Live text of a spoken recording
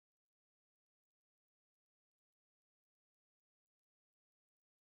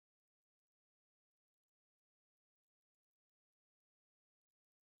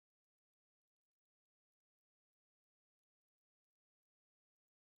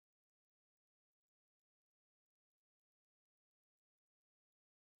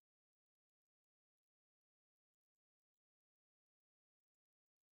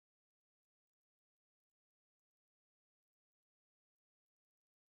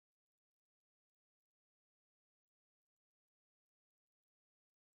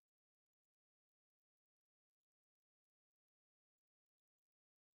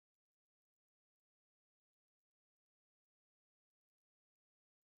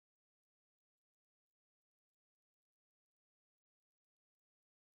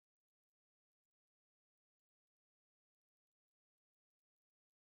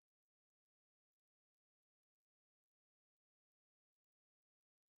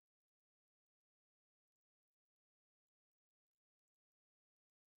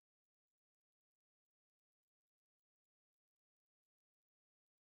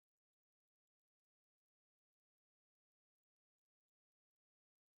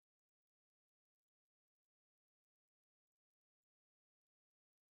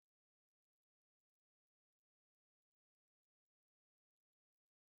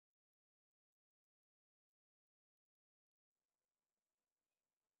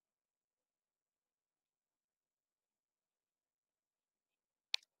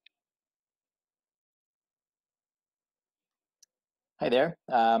Hi there.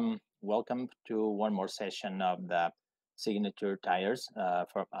 Welcome to one more session of the signature tires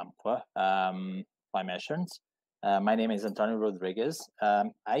for Umpqua fly missions. My name is Antonio Rodrigues.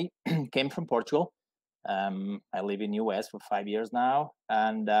 I came from Portugal. I live in US for 5 years now,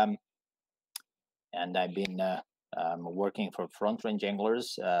 and I've been working for Front Range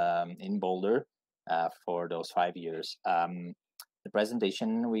Anglers in Boulder for those 5 years. The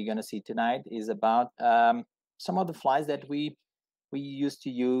presentation we're going to see tonight is about some of the flies that we used to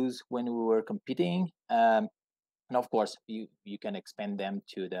use when we were competing, and of course you can expand them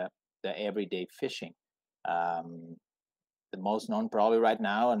to the everyday fishing. The most known probably right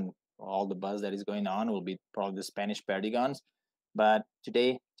now, and all the buzz that is going on, will be probably the Spanish perdigons. But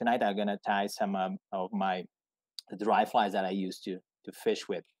tonight I'm gonna tie some of my dry flies that I used to fish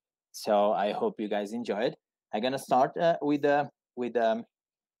with. So I hope you guys enjoy it. I'm gonna start with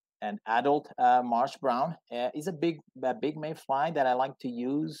an adult marsh brown. Is a big mayfly that I like to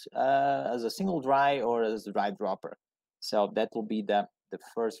use as a single dry or as a dry dropper. So that will be the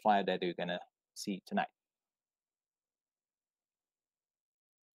first fly that you're gonna see tonight.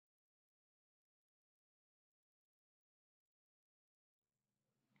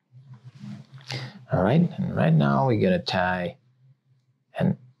 All right, and right now we're gonna tie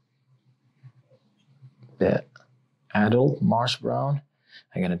the adult marsh brown.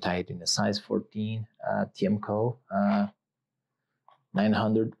 I'm gonna tie it in a size 14 Tiemco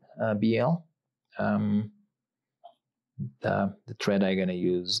 900 BL. The thread I'm gonna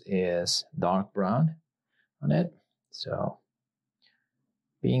use is dark brown on it. So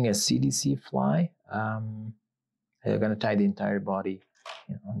being a CDC fly, I'm gonna tie the entire body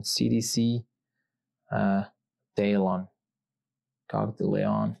on CDC, tail on Coq de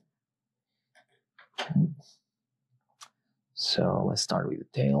Leon. So let's start with the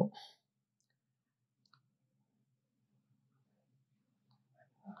tail.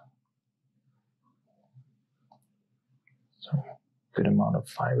 So good amount of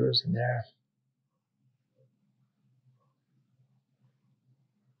fibers in there.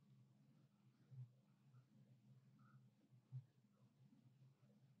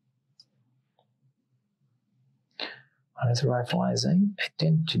 On the dry flies, I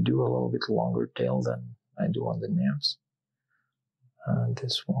tend to do a little bit longer tail than I do on the nymphs.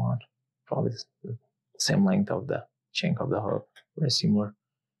 This one, probably the same length of the shank of the hook, very similar.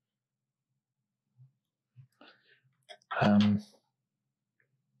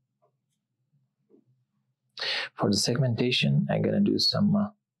 For the segmentation, I'm gonna do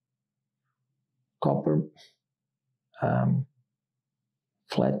some copper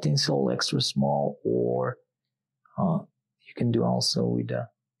flat tinsel, extra small, or you can do also with the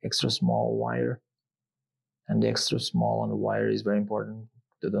extra small wire. And the extra small on the wire is very important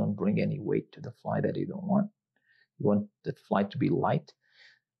to don't bring any weight to the fly that you don't want. You want the fly to be light.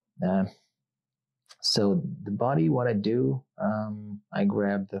 So the body, what I do, I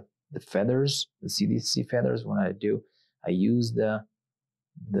grab the feathers, the CDC feathers. When I do, I use the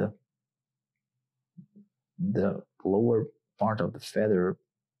lower part of the feather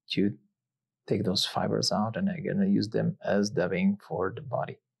to take those fibers out, and I'm gonna use them as dubbing for the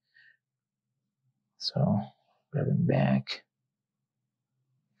body. So grab them back.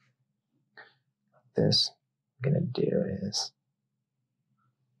 This I'm gonna do is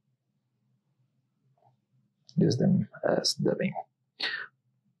use them as dubbing.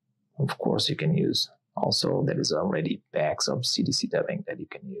 Of course, you can use also, there is already packs of CDC dubbing that you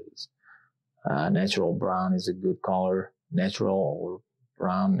can use. Natural brown is a good color, natural or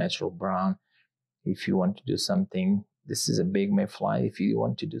brown, natural brown. If you want to do something, this is a big mayfly. If you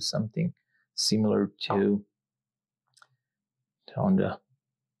want to do something similar to on the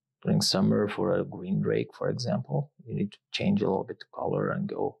during summer for a green drake, for example, you need to change a little bit the color and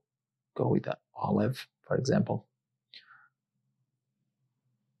go with that olive, for example.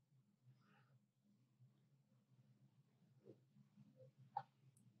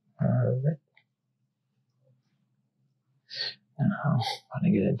 All right. Now, what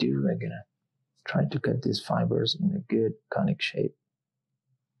I'm gonna do, I'm gonna try to cut these fibers in a good conic shape.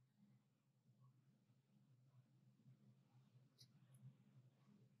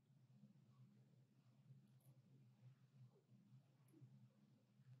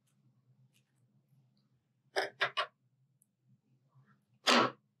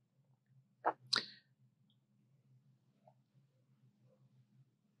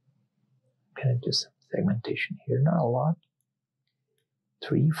 I'm gonna do some segmentation here, not a lot.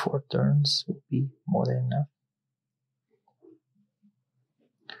 3-4 turns will be more than enough.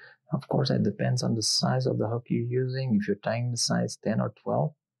 Of course, it depends on the size of the hook you're using. If you're tying the size 10 or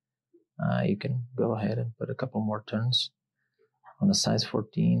 12, you can go ahead and put a couple more turns On a size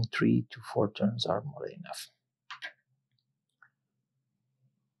 14, 3 to 4 turns are more than enough.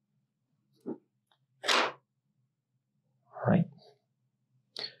 All right.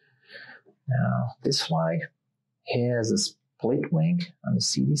 Now, this fly has a split wing on the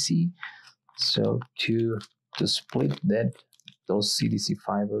CDC. So to split those CDC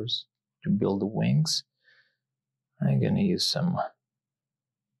fibers to build the wings, I'm going to use a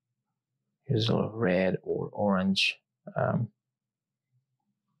red or orange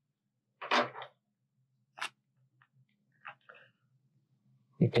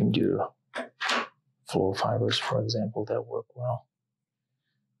you can do flow fibers, for example, that work well.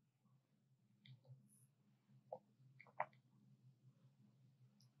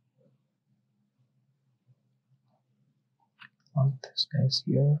 On this guy's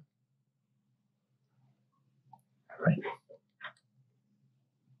here. All right.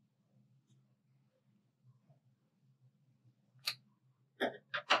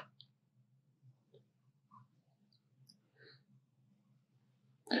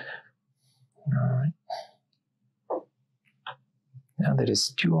 All right. Now there is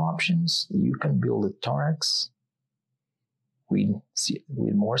two options. You can build a thorax with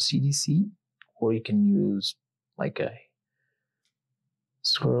more CDC, or you can use like a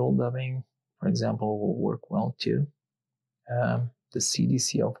squirrel dubbing, for example, will work well too. The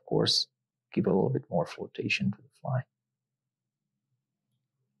CDC, of course, give a little bit more flotation to the fly.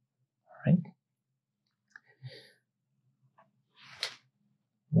 All right.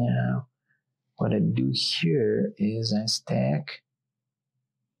 Now, what I do here is I stack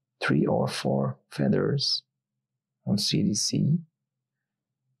 3 or 4 feathers on CDC.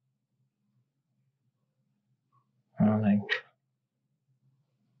 And I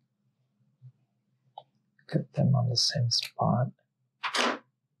cut them on the same spot. And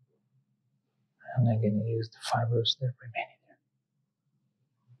I'm going to use the fibers that remaining there.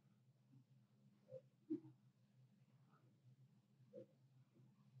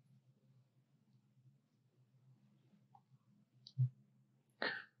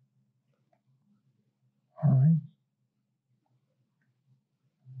 All right.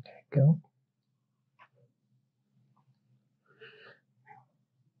 Okay, go.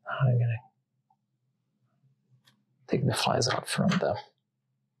 I'm going to take the flies out from the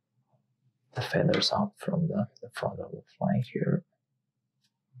feathers out from the front of the fly here.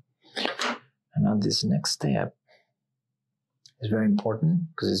 And now this next step is very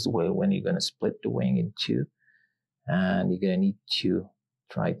important because it's the way when you're going to split the wing in two, and you're going to need to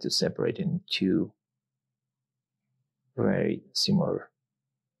try to separate it in two very similar.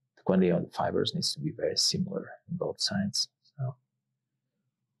 The quantity of the fibers needs to be very similar on both sides. So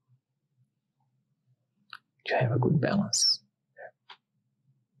to have a good balance.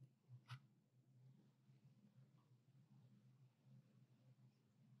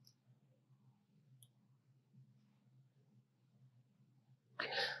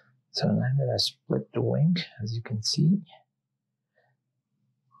 So now that I split the wing, as you can see,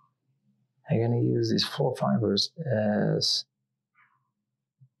 I'm going to use these flow fibers as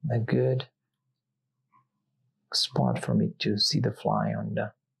a good spot for me to see the fly on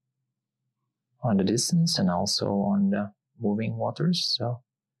the distance and also on the moving waters. So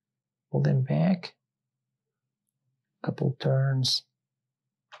pull them back, couple turns,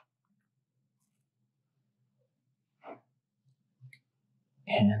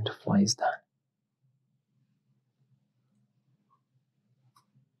 and the fly is done.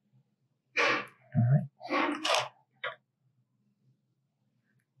 All right.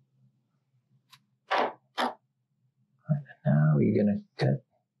 Now we're gonna cut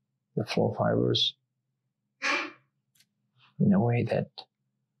the flow fibers in a way that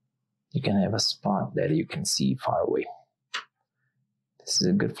you can have a spot that you can see far away. This is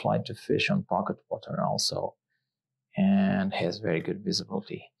a good fly to fish on pocket water also, and has very good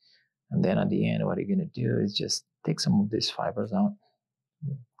visibility. And then at the end, what you're gonna do is just take some of these fibers out,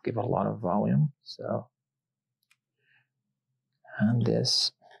 give a lot of volume. So, and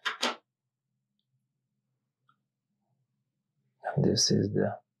this is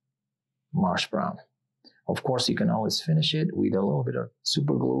the marsh brown. Of course, you can always finish it with a little bit of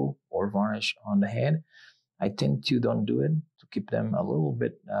super glue or varnish on the head. I tend to don't do it to keep them a little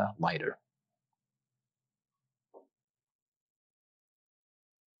bit lighter.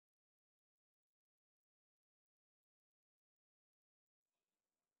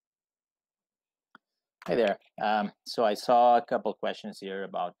 Hey there. So I saw a couple questions here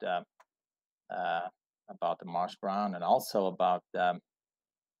about the marsh brown, and also about the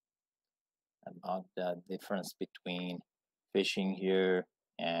difference between fishing here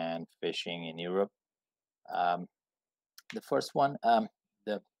and fishing in Europe. the first one,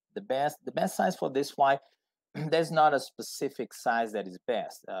 the best size for this fly. There's not a specific size that is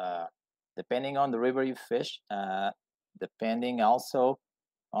best. Depending on the river you fish, depending also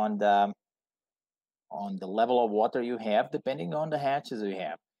on the level of water you have, depending on the hatches you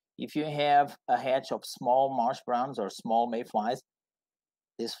have. If you have a hatch of small marsh browns or small mayflies,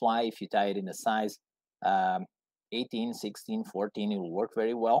 this fly, if you tie it in a size 18, 16, 14, it will work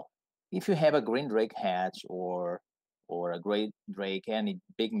very well. If you have a green drake hatch or a great drake, any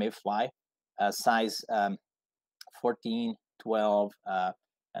big mayfly, size 14, 12,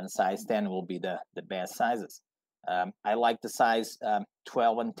 and size 10 will be the best sizes. I like the size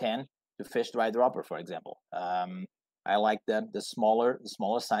 12 and 10 to fish dry dropper, for example. I like the smaller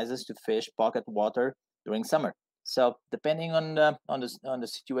sizes to fish pocket water during summer. So depending on the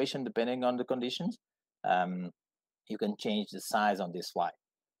situation, depending on the conditions, you can change the size on this fly.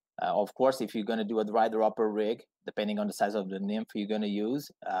 Of course, if you're going to do a dry dropper rig, depending on the size of the nymph you're going to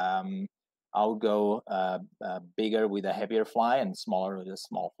use, I'll go bigger with a heavier fly and smaller with a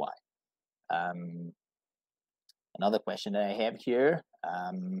small fly. Another question that I have here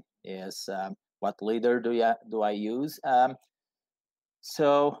is what leader do I use?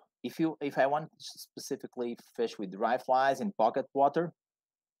 So if I want to specifically fish with dry flies in pocket water,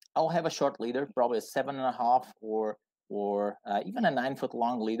 I'll have a short leader, probably a 7.5 or even a 9-foot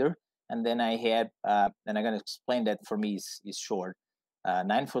long leader. And then I have, and I'm going to explain that for me is short.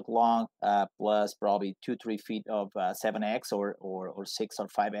 9-foot long plus probably 2-3 feet of 7X or 6 or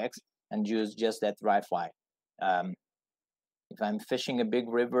 5X, and use just that dry fly. If I'm fishing a big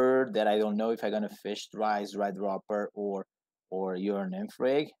river that I don't know if I'm going to fish dry dropper or your nymph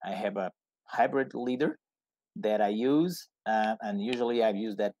rig, I have a hybrid leader that I use, and usually I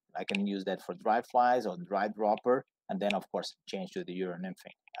can use that for dry flies or dry dropper, and then of course change to the Euro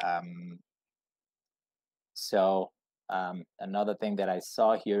nymphing. Another thing that I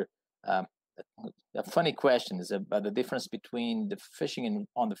saw here, a funny question is about the difference between the fishing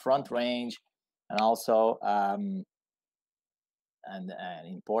on the Front Range and also and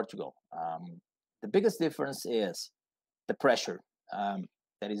in Portugal. The biggest difference is the pressure.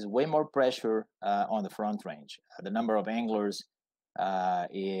 There is way more pressure on the Front Range. The number of anglers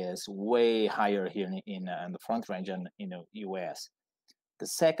is way higher here in the Front Range and in the U.S. The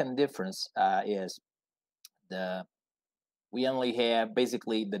second difference is we only have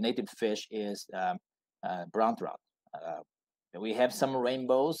basically the native fish is brown trout. We have some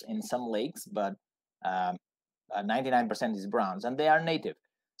rainbows in some lakes, but 99% is browns, and they are native,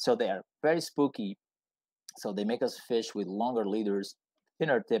 so they are very spooky. So they make us fish with longer leaders,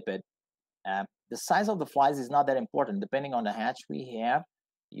 thinner tippet. The size of the flies is not that important. Depending on the hatch we have,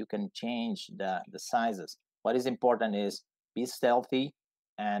 you can change the sizes. What is important is be stealthy,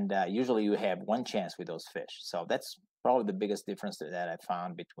 and usually you have one chance with those fish. So that's probably the biggest difference that I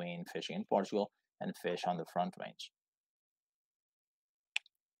found between fishing in Portugal and fish on the Front Range.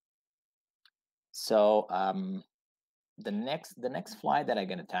 So the next fly that I'm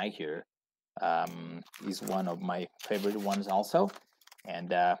gonna tie here is one of my favorite ones also,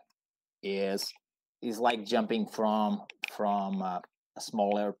 and is like jumping from a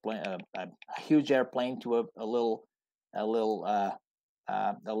small airplane, a huge airplane to a little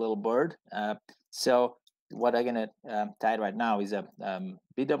bird. So what I'm gonna tie right now is a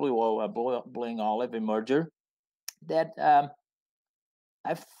BWO, a blueing olive emerger that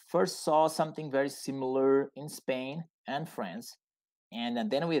I first saw something very similar in Spain and France,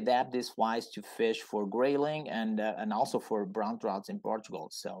 and then we adapt these flies to fish for grayling and also for brown trouts in Portugal.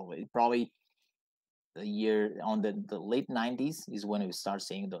 So it probably the year on the late 90s is when we start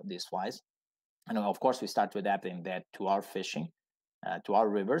seeing these flies, and of course we start to adapting that to our fishing, to our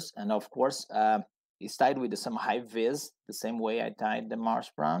rivers, and of course it's tied with some high vis, the same way I tied the marsh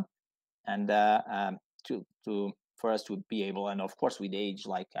brown, and for us to be able, and of course with age,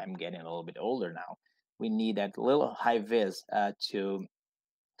 like I'm getting a little bit older now, we need that little high vis to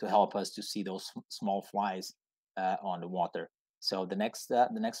help us to see those small flies on the water. So the next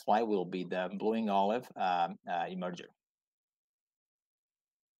fly will be the blueing olive emerger.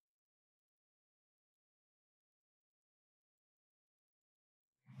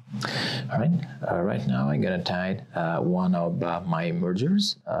 All right, right now I'm gonna tie one of my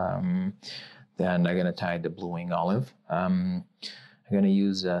emergers. Then I'm gonna tie the blueing olive. I'm gonna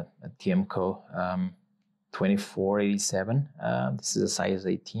use a Tiemco 2487. This is a size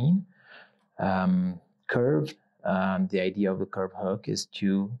 18. Curve. The idea of the curve hook is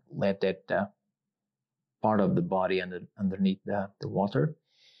to let that part of the body underneath the water,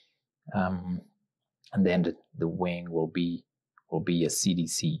 and then the wing will be a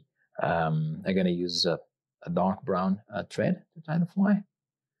CDC. I'm gonna use a dark brown thread to tie the fly.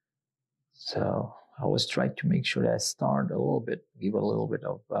 So I always try to make sure that I start a little bit, give a little bit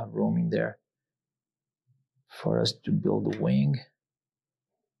of room in there for us to build the wing.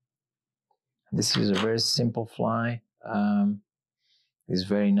 This is a very simple fly. It's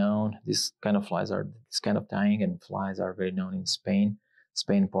very known. This kind of tying and flies are very known in Spain,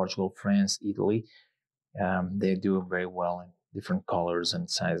 Portugal, France, Italy. They do very well in different colors and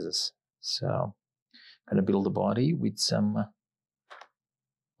sizes. So I'm gonna build the body with some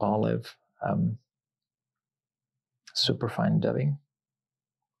olive superfine dubbing.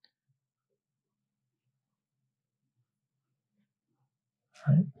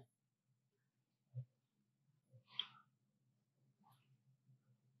 All right.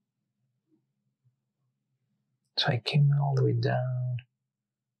 So I came all the way down.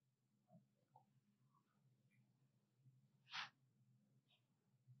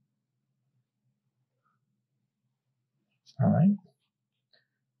 All right.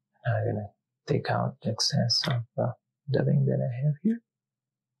 Now I'm gonna take out the excess of dubbing that I have here.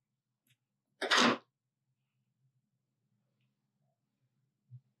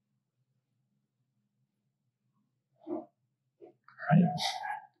 Right.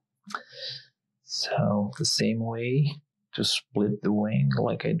 So the same way to split the wing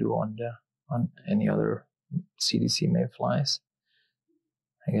like I do on any other CDC mayflies.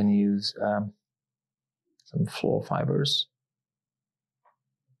 I'm gonna use some floor fibers.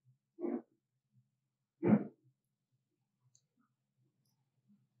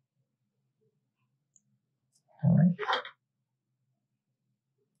 All right.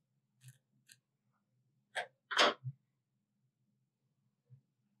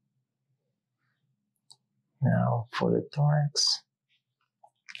 Now for the thorax,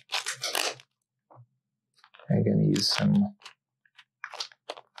 I'm gonna use some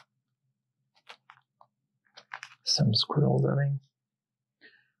squirrel dubbing.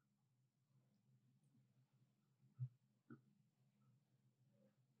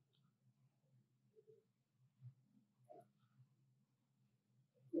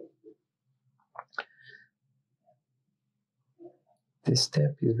 This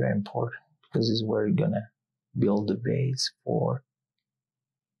step is very important because it's where you're gonna build the base for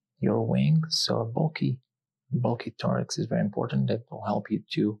your wing. So a bulky thorax is very important. That will help you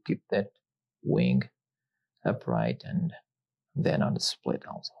to keep that wing upright and then on the split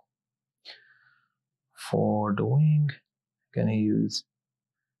also. For the wing, I'm gonna use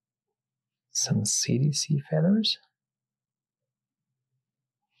some CDC feathers,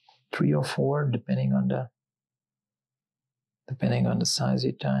 3 or 4 depending on the size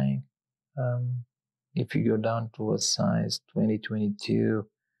you're tying. If you go down to a size 20, 22,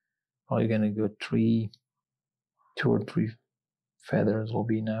 you're gonna go 2 or 3 feathers will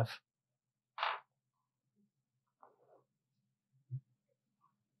be enough.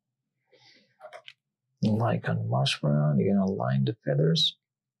 And like on marshmallow, you're gonna line the feathers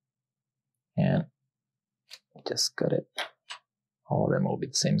and just cut it. All of them will be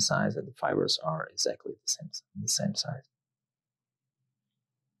the same size, and the fibers are exactly the same size.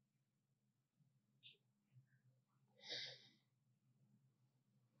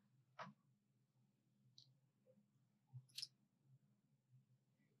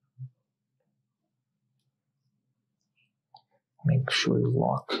 Make sure you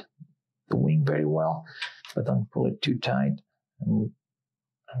lock the wing very well, but don't pull it too tight and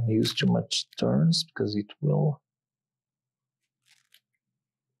use too much turns because it will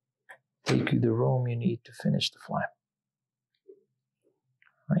take you the room you need to finish the fly.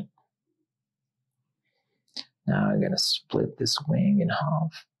 Right. Now I'm gonna split this wing in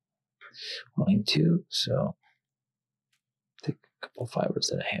half, well, in 2. So take a couple of fibers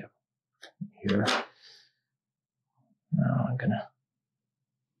that I have here. Now I'm gonna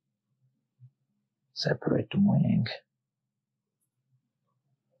separate the wing.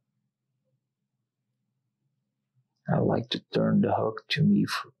 I like to turn the hook to me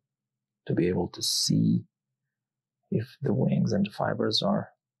to be able to see if the wings and the fibers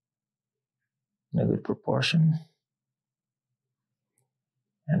are in a good proportion.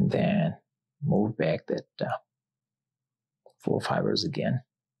 And then move back that 4 fibers again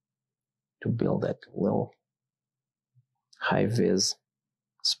to build that little high vis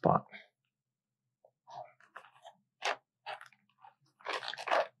spot.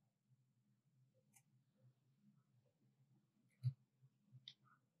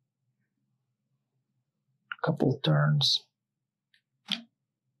 Couple turns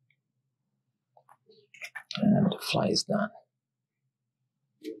and the fly is done.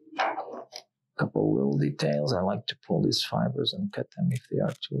 Couple little details. I like to pull these fibers and cut them if they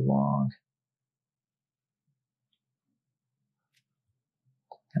are too long.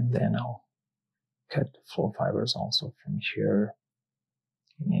 And then I'll cut the flow fibers also from here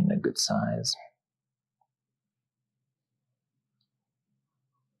in a good size.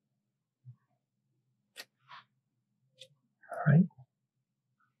 All right.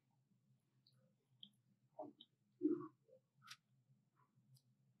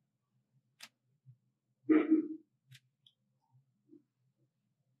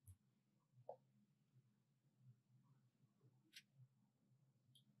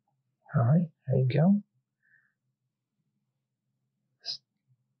 All right, there you go.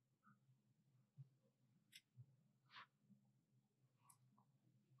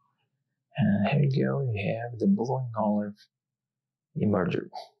 And here you go, you have the blue and olive emerger.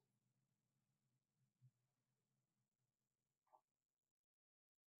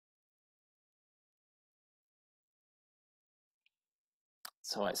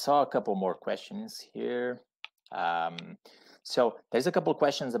 So I saw a couple more questions here. So there's a couple of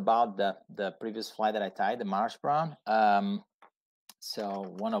questions about the previous fly that I tied, the marsh brown.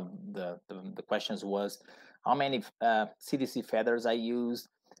 So one of the questions was how many CDC feathers I used.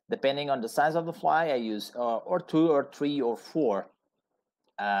 Depending on the size of the fly, I use or 2 or 3 or 4,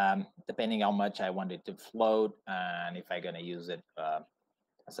 depending how much I want it to float and if I'm gonna use it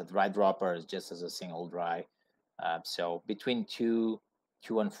as a dry dropper, just as a single dry. So between 2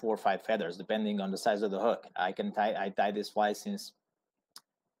 and 4 or 5 feathers, depending on the size of the hook. I tie this fly since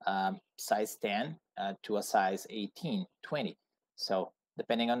size 10 to a size 18, 20. So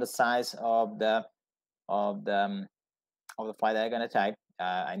depending on the size of the fly that I'm gonna tie,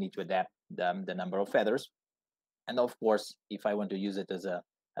 I need to adapt the number of feathers. And of course, if I want to use it as a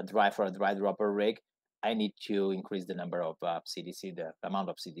dry dropper rig, I need to increase the number of CDC, the amount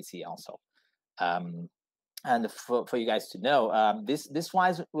of CDC also. And for you guys to know, these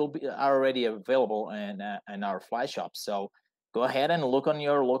flies are already available in our fly shop. So go ahead and look on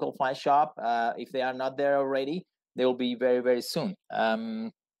your local fly shop. If they are not there already, they will be very, very soon.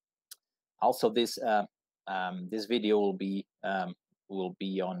 Also, this video will be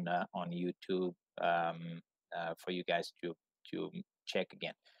on YouTube for you guys to check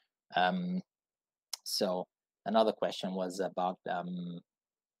again. So another question was about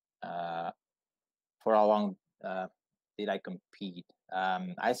for how long did I compete?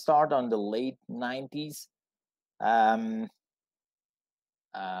 I started on the late 90s,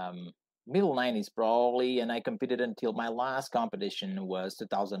 middle 90s probably, and I competed until my last competition was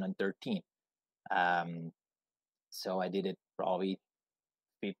 2013. So I did it probably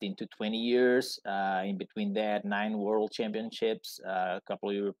 15 to 20 years. In between that, 9 world championships, a couple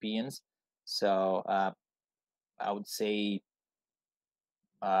of Europeans. So I would say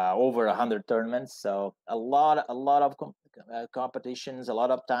over 100 tournaments. So a lot of competitions, a lot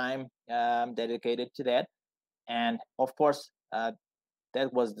of time dedicated to that. And of course,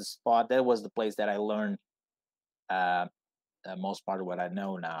 that was the spot, that was the place that I learned most part of what I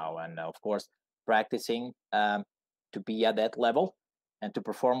know now. And of course, practicing to be at that level and to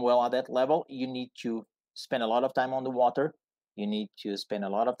perform well at that level, you need to spend a lot of time on the water. You need to spend a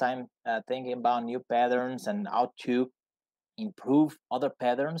lot of time thinking about new patterns and how to improve other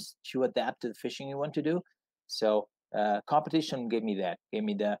patterns to adapt to the fishing you want to do. So competition gave me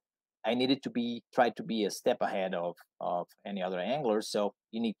the I needed to try to be a step ahead of any other angler. So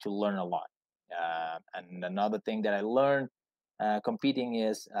you need to learn a lot. And another thing that I learned competing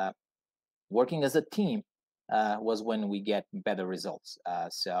is working as a team was when we get better results.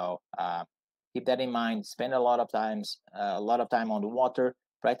 So keep that in mind. Spend a lot of time on the water.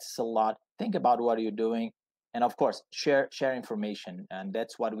 Practice a lot. Think about what you're doing, and of course, share information. And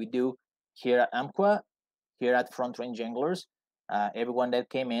that's what we do here at Umpqua, here at Front Range Anglers. Everyone that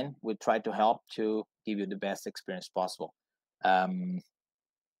came in, we try to help to give you the best experience possible. There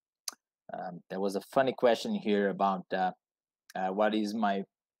was a funny question here about what is my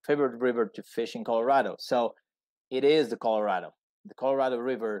favorite river to fish in Colorado. So it is the Colorado. The Colorado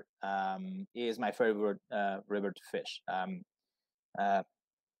River is my favorite river to fish.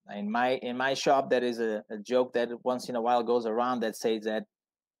 In my shop, there is a joke that once in a while goes around that says that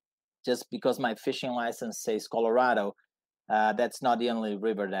just because my fishing license says Colorado, that's not the only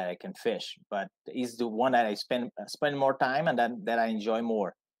river that I can fish, but is the one that I spend more time and that I enjoy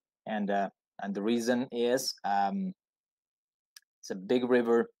more. And the reason is it's a big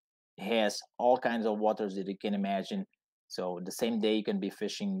river, has all kinds of waters that you can imagine. So the same day you can be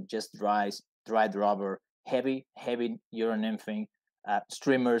fishing just dry dropper, heavy urine nymphing,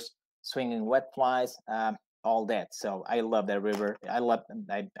 streamers, swinging wet flies, all that. So I love that river. I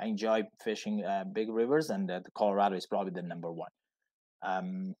enjoy fishing big rivers, and the Colorado is probably the number one.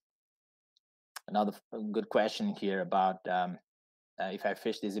 Another good question here about if I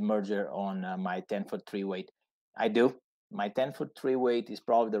fish this emerger on my 10-foot 3-weight. I do. My 10-foot 3-weight is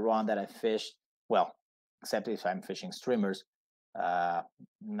probably the rod that I fished, well, except if I'm fishing streamers.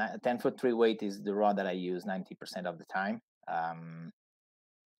 10-foot 3-weight is the rod that I use 90% of the time. And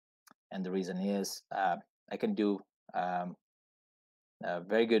the reason is I can do a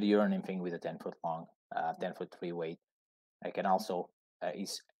very good euro nymphing with a 10-foot long, 10-foot 3-weight. I can also, I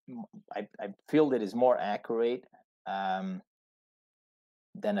feel that is more accurate than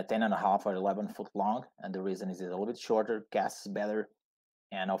a 10.5 or 11-foot long. And the reason is it's a little bit shorter, casts better.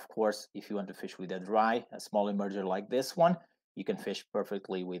 And of course, if you want to fish with a dry, a small emerger like this one, you can fish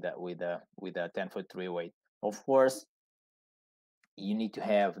perfectly with a 10-foot 3-weight. Of course, you need to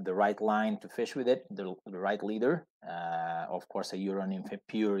have the right line to fish with it, the right leader. Of course, a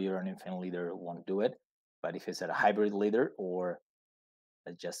pure Euro nymphing leader won't do it. But if it's a hybrid leader or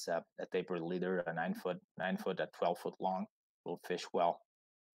just a tapered leader, a 9-foot at 12-foot long, will fish well.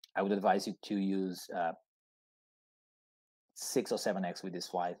 I would advise you to use 6 or 7X with this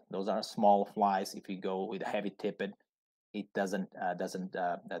fly. Those are small flies. If you go with a heavy tippet, it doesn't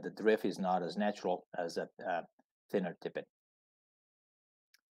the drift is not as natural as a thinner tippet.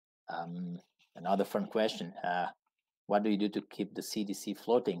 Another fun question: what do you do to keep the CDC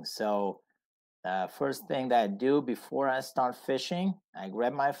floating? So first thing that I do before I start fishing, I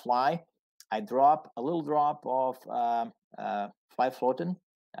grab my fly, I drop a little drop of fly floating.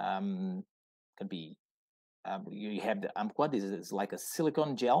 Could be you have the Umpqua. This is like a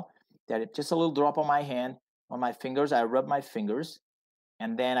silicone gel that just a little drop on my hand, on my fingers. I rub my fingers,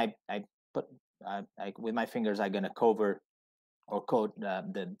 and then I put with my fingers I'm gonna cover or coat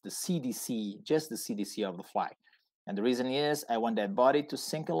the CDC, just the CDC of the fly. And the reason is I want that body to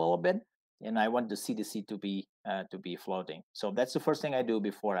sink a little bit, and I want the CDC to be floating. So that's the first thing I do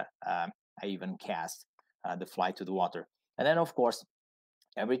before I even cast the fly to the water. And then of course,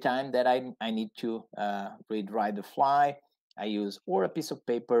 every time that I need to re-dry the fly, I use or a piece of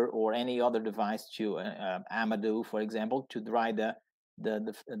paper or any other device to Amadou, for example, to dry the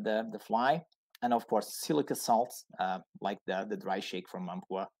fly. And of course, silica salts like the dry shake from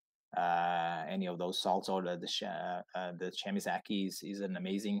Umpqua, any of those salts, or the Chemizaki is an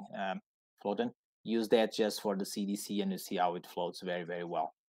amazing floatant. Use that just for the CDC, and you see how it floats very, very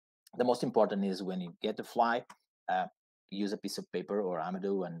well. The most important is when you get the fly, use a piece of paper or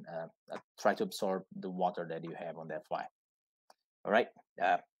Amadou and try to absorb the water that you have on that fly. All right,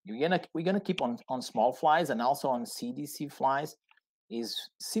 we're gonna keep on small flies, and also on CDC flies is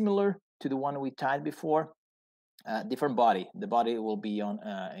similar to the one we tied before. Different body. The body will be on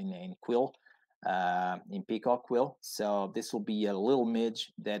in quill, in peacock quill. So this will be a little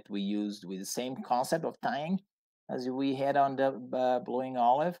midge that we used with the same concept of tying as we had on the blowing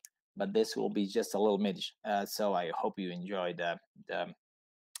olive, but this will be just a little midge. So I hope you enjoy the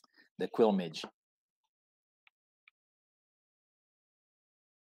quill midge.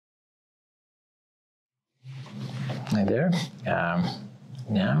 Hi there.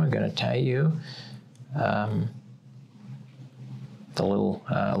 Now I'm going to tie you the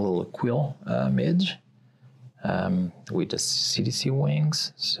little quill midge with the CDC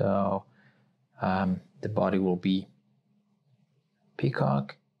wings. So the body will be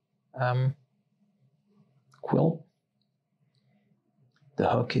peacock quill. The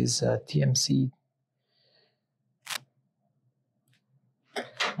hook is TMC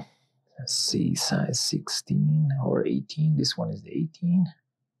C size 16 or 18. This one is the 18.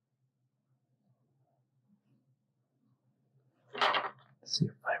 Let's see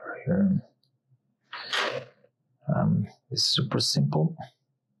if fiber here. It's super simple.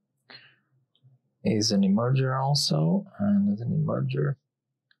 Is an emerger also, and as an emerger,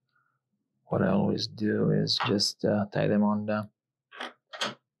 what I always do is just tie them on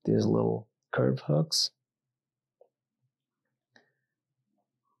these little curve hooks.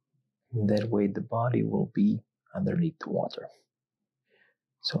 That way the body will be underneath the water.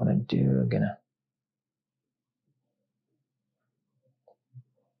 So what I do, I'm gonna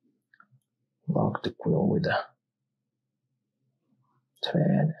lock the quill with a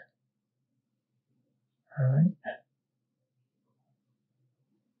thread. All right.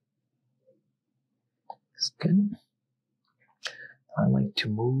 That's good. I like to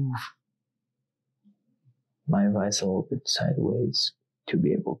move my vise a little bit sideways to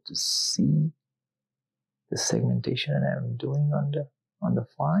be able to see the segmentation that I'm doing on the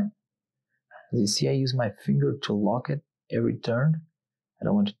fly. As you see, I use my finger to lock it every turn. I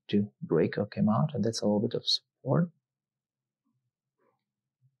don't want it to break or come out, and that's a little bit of support.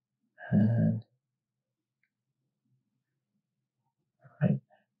 And right,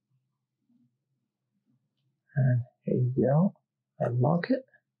 and here you go. I lock it,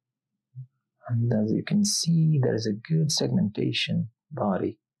 and as you can see, there is a good segmentation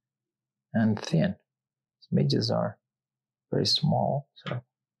body and thin. Midges are very small, so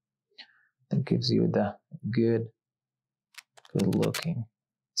that gives you the good looking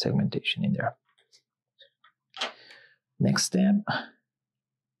segmentation in there. Next step,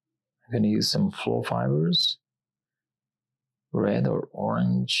 I'm going to use some flow fibers, red or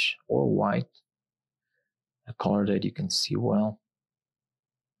orange or white, a color that you can see well.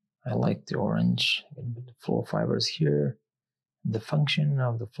 I like the orange. I'm going to put the flow fibers here. The function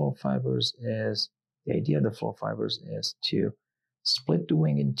of the flow fibers is, the idea of the flow fibers is to split the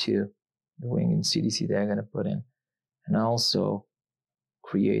wing in two, the wing in CDC that I'm going to put in, and also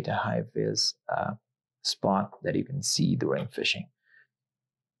create a high vis spot that you can see during fishing.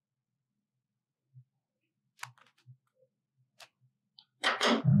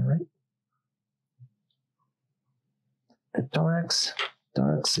 All right. The thorax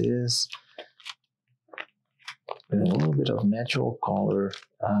is with a little bit of natural color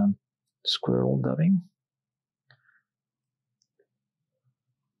squirrel dubbing.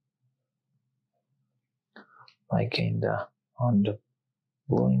 Like on the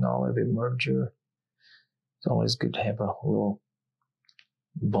blowing olive emerger, it's always good to have a little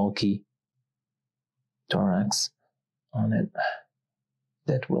bulky thorax on it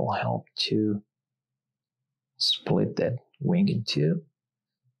that will help to split that wing in two.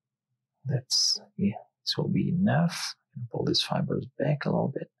 This will be enough. Pull these fibers back a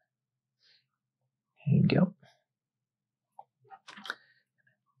little bit. Here you go.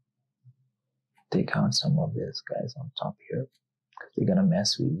 Take out some of these guys on top here because they're gonna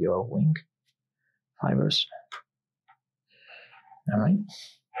mess with your wing fibers. All right.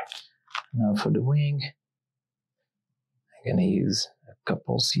 Now for the wing, I'm gonna use a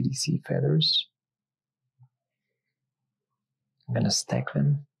couple CDC feathers. I'm gonna stack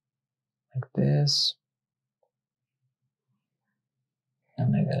them like this,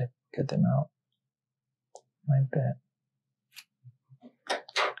 and I'm gonna cut them out like that.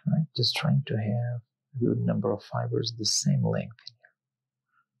 All right, just trying to have a good number of fibers the same length.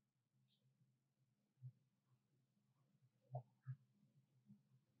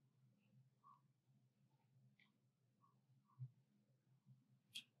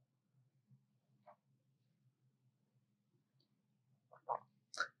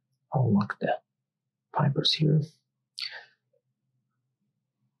 I'll lock the fibers here.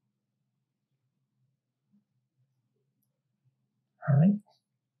 All right.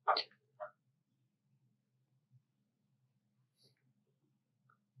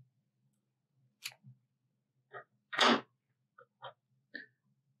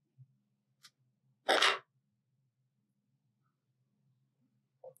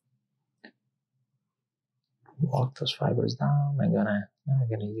 Lock those fibers down. I'm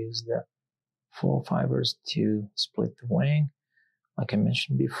gonna use the flow fibers to split the wing. Like I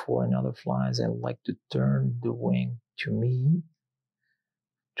mentioned before in other flies, I like to turn the wing to me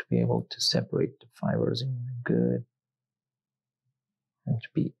to be able to separate the fibers in good and to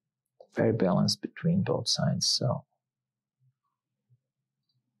be very balanced between both sides. So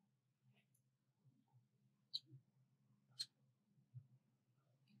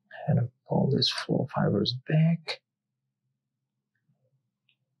I'm gonna pull these flow fibers back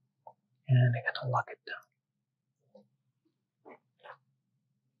and I'm gonna lock it down.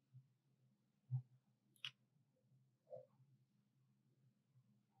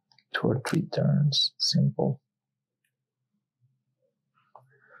 2 or 3 turns, simple.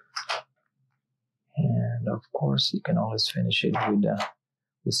 And of course, you can always finish it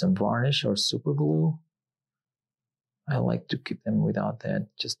with some varnish or super glue. I like to keep them without that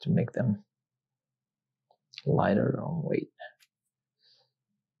just to make them lighter on weight.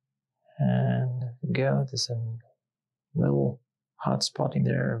 And there we go. There's a little hot spot in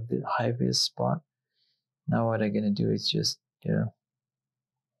there, a high vis spot. Now what I'm gonna do is just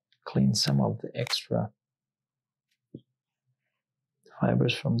clean some of the extra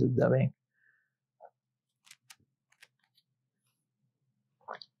fibers from the dubbing.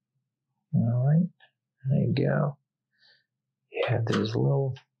 All right, there you go. Yeah, there's a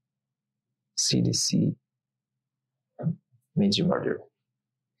little CDC midge murder.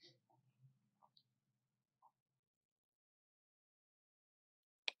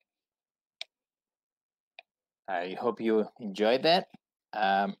 I hope you enjoyed that.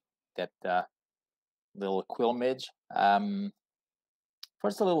 That little quill midge.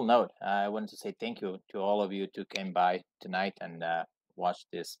 First, a little note. I wanted to say thank you to all of you who came by tonight and watched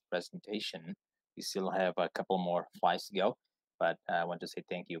this presentation. We still have a couple more flies to go, but I want to say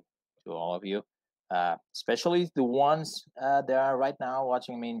thank you to all of you. especially the ones that are right now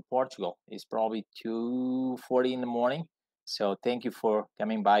watching me in Portugal. It's probably 2:40 in the morning. So thank you for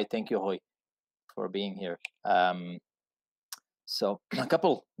coming by. Thank you, Roy, for being here. So a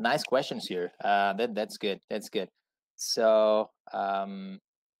couple nice questions here. That's good. That's good. So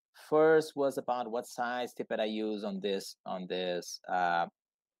first was about what size tippet I use on this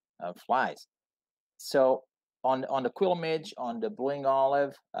flies. So on the quill midge, on the blueing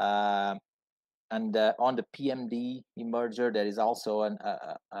olive, and on the PMD emerger, there is also an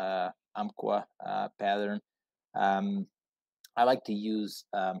Umpqua pattern. I like to use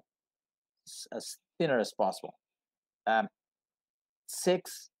as thinner as possible.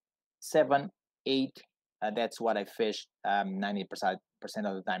 6, 7, 8. That's what I fish 90%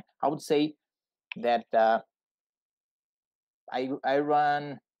 of the time. I would say that I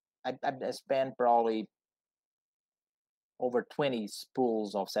run. I spend probably over 20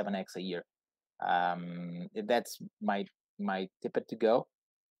 spools of 7X a year. That's my tippet to go,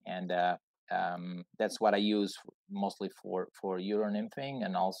 and that's what I use mostly for Euro nymphing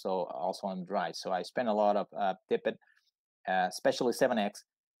and also on dry. So I spend a lot of tippet, especially 7X,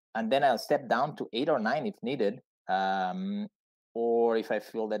 and then I'll step down to 8 or 9 if needed, or if I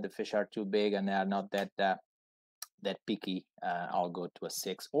feel that the fish are too big and they are not that picky, I'll go to a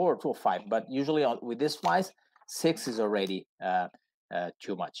 6 or to a 5. But usually with these flies, 6 is already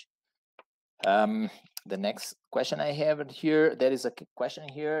too much. The next question I have here, there is a question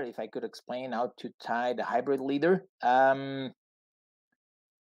here, if I could explain how to tie the hybrid leader.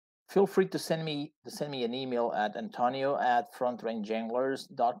 Feel free to send me an email at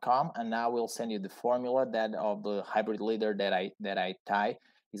antonio@frontrangeanglers.com, and I will send you the formula that of the hybrid leader that I tie.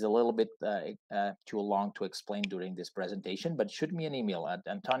 Is a little bit too long to explain during this presentation, but shoot me an email at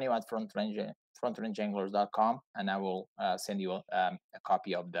antonio@frontrangeanglers.com, and I will send you a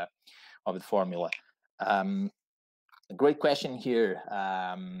copy of the formula. Great question here.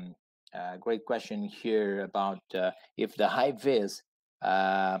 Great question here about if the high vis,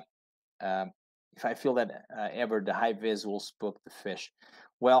 if I feel that ever the high vis will spook the fish.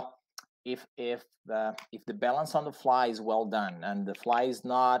 Well, if the balance on the fly is well done and the fly is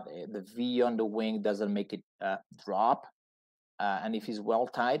not, the V on the wing doesn't make it drop, and if he's well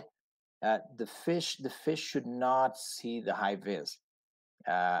tied, the fish should not see the high vis.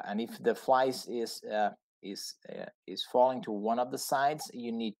 And if the fly is falling to one of the sides,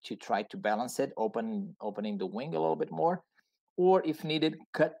 you need to try to balance it, opening the wing a little bit more, or if needed,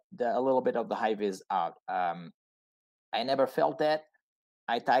 cut a little bit of the high vis out. I never felt that.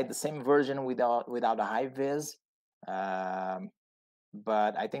 I tied the same version without a high vis,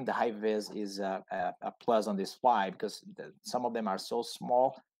 but I think the high vis is a plus on this fly because some of them are so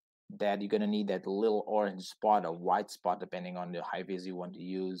small that you're going to need that little orange spot or white spot depending on the high vis you want to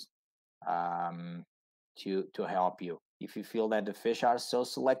use to help you. If you feel that the fish are so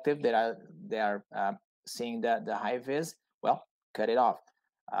selective that they are seeing the high vis, well, cut it off.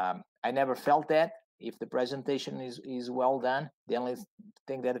 I never felt that. If the presentation is well done, the only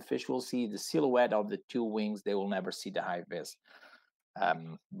thing that the fish will see the silhouette of the two wings. They will never see the high vis.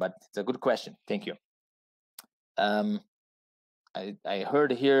 But it's a good question. Thank you. I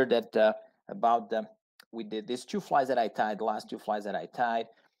heard here that about these two flies that I tied, the last two flies that I tied.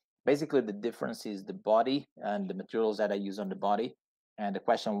 Basically, the difference is the body and the materials that I use on the body. And the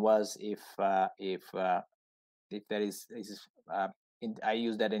question was if there is I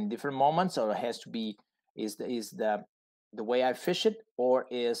use that in different moments, or it has to be is the way I fish it, or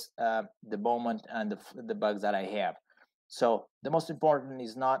is the moment and the bugs that I have. So the most important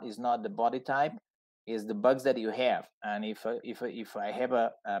is not the body type, is the bugs that you have. And if I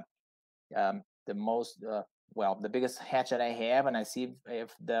have the most the biggest hatch that I have, and I see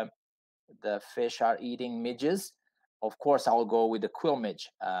if the fish are eating midges, of course I'll go with the quill midge.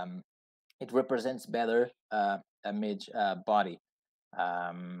 It represents better a midge body.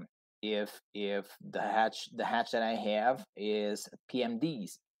 If the hatch that I have is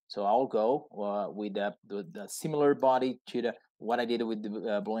PMDs, so I'll go with the similar body to what I did with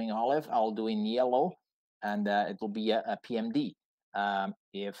the blowing olive. I'll do in yellow, and it will be a PMD.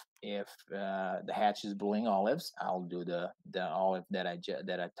 If the hatch is blowing olives, I'll do the olive that I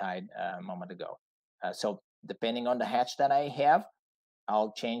tied a moment ago. So depending on the hatch that I have,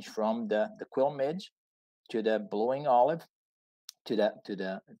 I'll change from the quill midge to the blowing olive to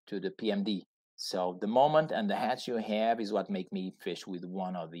the PMD. So the moment and the hatch you have is what make me fish with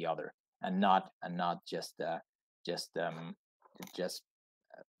one or the other, and not just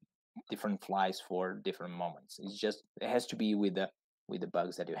different flies for different moments. It's just, it has to be with the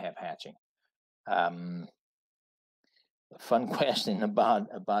bugs that you have hatching. Fun question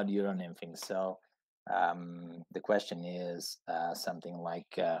about Euro nymphing. So The question is something like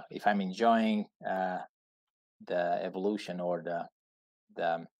if I'm enjoying the evolution or the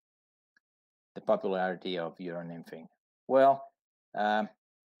the popularity of urine nymphing. Well,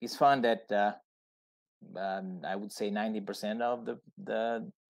 it's fun that I would say 90% of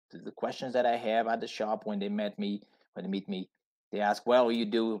the questions that I have at the shop when they meet me, they ask, "Well, you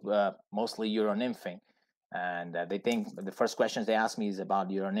do mostly urine nymphing," and they think the first questions they ask me is about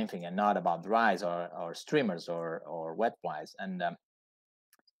urine nymphing and not about dries or streamers or wet flies, and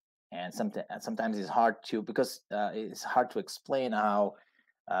sometimes it's hard to because it's hard to explain how.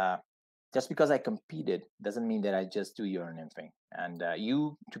 Just because I competed doesn't mean that I just do urine nymphing. And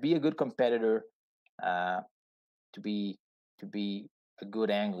you, to be a good competitor, uh, to be to be a good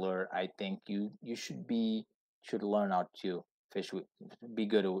angler, I think you should learn how to fish with, be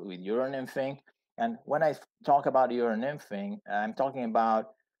good with urine nymphing. And when I talk about urine nymphing, I'm talking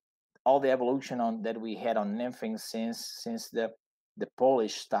about all the evolution on that we had on nymphing since the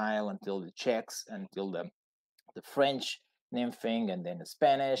Polish style until the Czechs, until the French nymphing, and then the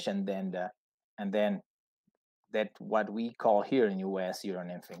Spanish, and then that what we call here in US Euro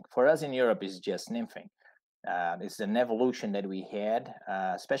nymphing. For us in Europe, is just nymphing. It's an evolution that we had,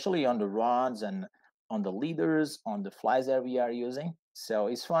 especially on the rods and on the leaders, on the flies that we are using. So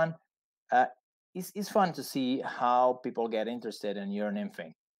it's fun. Uh, it's fun to see how people get interested in Euro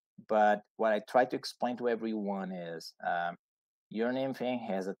nymphing. But what I try to explain to everyone is Euro nymphing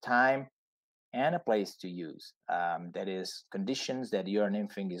has a time and a place to use. That is, conditions that your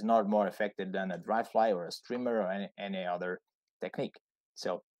nymphing is not more effective than a dry fly or a streamer or any other technique.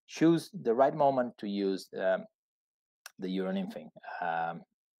 So choose the right moment to use the Euro nymphing.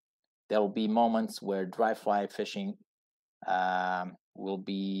 There will be moments where will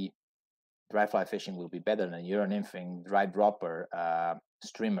be dry fly fishing will be better than Euro nymphing, dry dropper,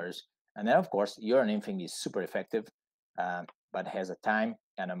 streamers, and then of course Euro nymphing is super effective, but has a time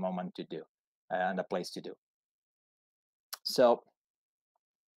and a moment to do and a place to do. So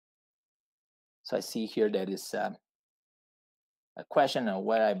I see here that is a question on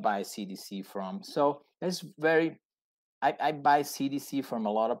where I buy CDC from. So it's I buy CDC from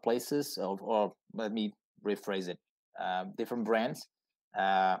a lot of places, or let me rephrase it, different brands.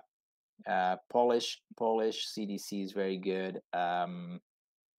 Polish CDC is very good.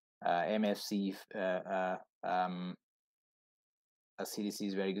 MFC CDC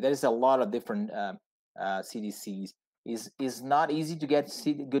is very good. There is a lot of different CDCs. Is not easy to get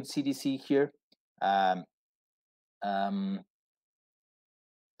good CDC here. Um, um,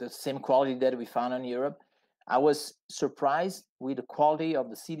 the same quality that we found in Europe. I was surprised with the quality of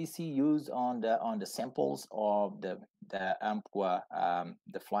the CDC used on the samples of the Umpqua,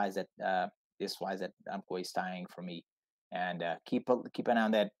 the flies that these flies that Umpqua is tying for me, and keep an eye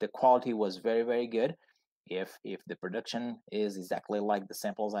on that. The quality was very good. If the production is exactly like the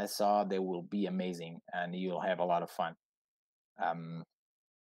samples I saw, they will be amazing, and you'll have a lot of fun.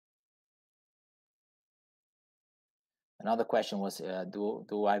 Another question was,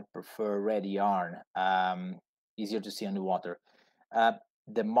 do I prefer red yarn? Easier to see underwater.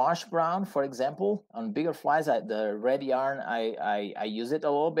 The marsh brown, for example, on bigger flies, the red yarn, I use it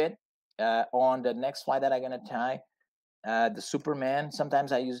a little bit. On the next fly that I'm gonna tie, the Superman,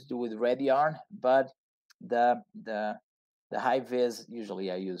 sometimes I use it with red yarn, but the high vis,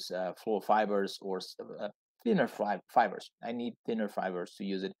 usually I use flow fibers or thinner fibers. I need thinner fibers to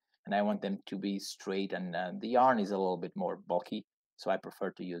use it, and I want them to be straight, and the yarn is a little bit more bulky, so I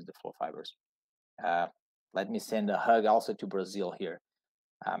prefer to use the flow fibers. Let me send a hug also to Brazil here.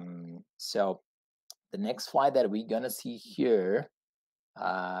 So the next fly that we're gonna see here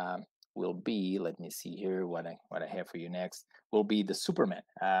will be, let me see here what I have for you next, will be the Superman.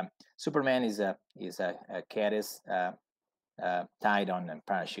 Superman is a caddis tied on a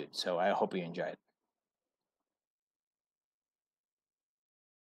parachute. So I hope you enjoy it.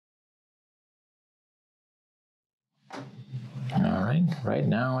 All right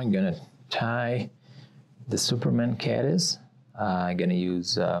now I'm gonna tie the Superman caddis. I'm gonna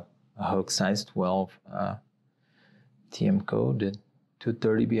use a hook size 12 TM code, the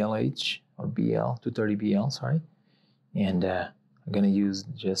 230 BLH or BL, 230 BL, sorry. And I'm gonna use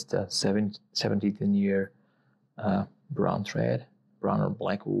just a 17th year brown thread. Brown or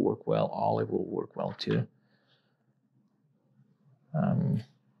black will work well. Olive will work well too.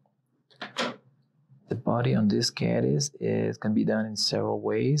 The body on this caddis can be done in several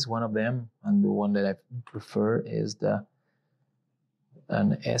ways. One of them, and the one that I prefer, is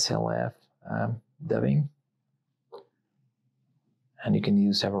an SLF dubbing. And you can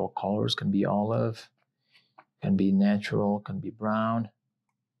use several colors. Can be olive, can be natural, can be brown.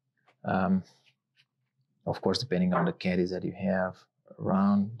 of course, depending on the caddies that you have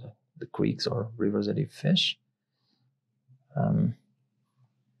around the creeks or rivers that you fish.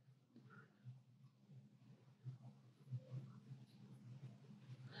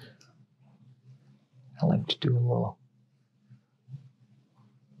 I like to do a little.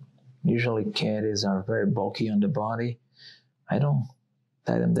 Usually caddies are very bulky on the body. I don't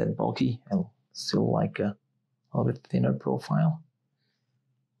tie them that bulky. I still like a little bit thinner profile.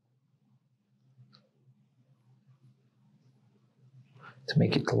 To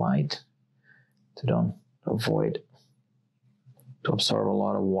make it light, to avoid to absorb a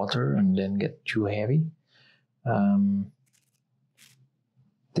lot of water and then get too heavy.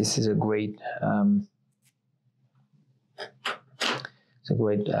 This is a great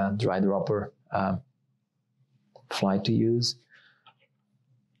dry dropper fly to use.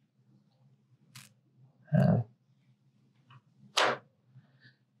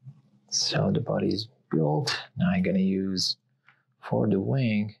 So the body is built. Now I'm gonna use for the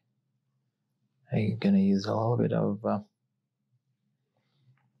wing. I'm gonna use a little bit of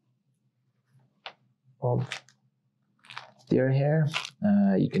deer hair.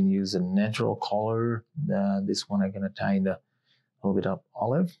 You can use a natural color. This one I'm gonna tie in a little bit of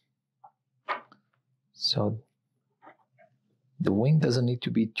olive. So the wing doesn't need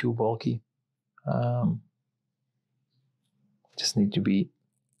to be too bulky. Just need to be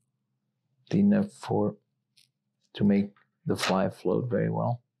thin enough to make the fly float very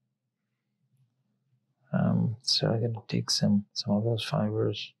well. So I'm gonna take some of those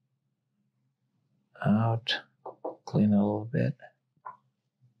fibers out, clean a little bit.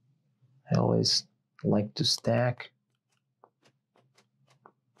 I always like to stack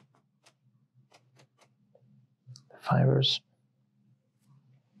the fibers.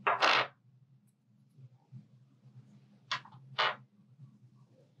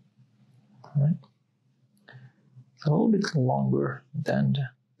 All right. It's a little bit longer than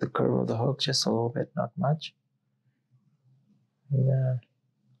the curve of the hook, just a little bit, not much. And then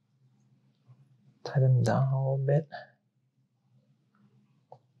tie them down a little bit.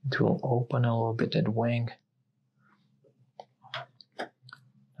 It will open a little bit at wing.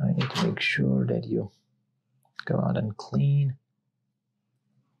 I need to make sure that you go out and clean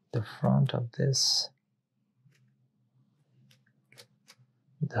the front of the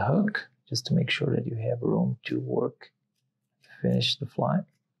hook, just to make sure that you have room to work, finish the fly.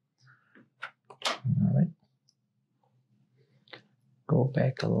 All right. Go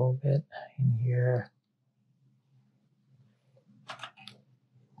back a little bit in here.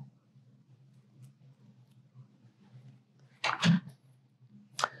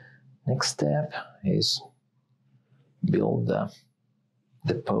 Next step is build the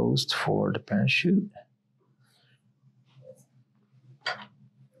post for the parachute.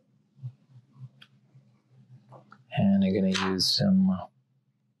 And I'm gonna use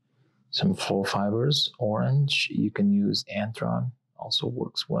some flow fibers. Orange, you can use Antron, also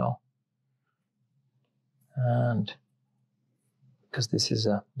works well. And because this is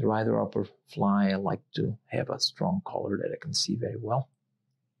a dry dropper fly, I like to have a strong color that I can see very well.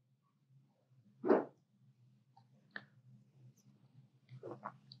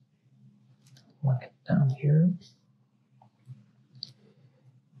 Look it down here.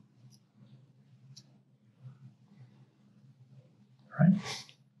 Right.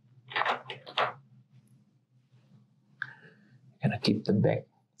 I'm gonna keep the back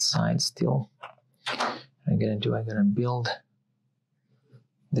side still. I'm gonna build.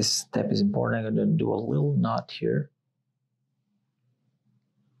 This step is important. I'm gonna do a little knot here,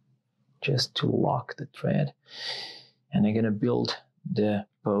 just to lock the thread. And I'm gonna build the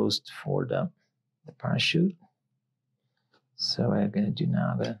post for the parachute. So what I'm gonna do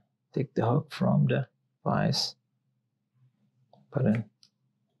now, I'm gonna take the hook from the vise, put it in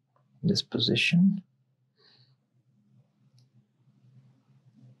this position.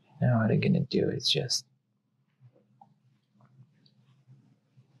 Now what I'm gonna do is just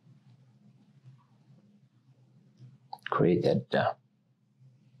create that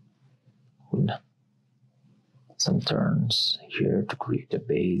with some turns here to create a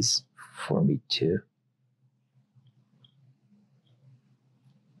base for me to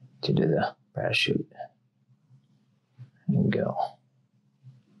do the parachute and go.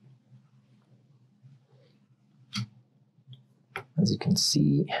 As you can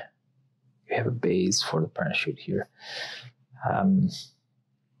see, you have a base for the parachute here.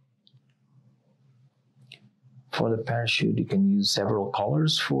 For the parachute, you can use several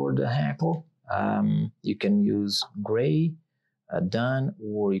colors for the hackle. You can use gray, dun,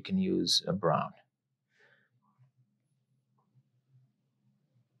 or you can use a brown.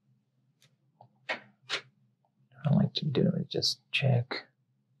 I like to do is just check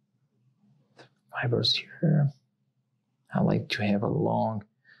the fibers here. I like to have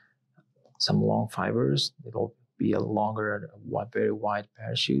some long fibers. It'll be a longer, very wide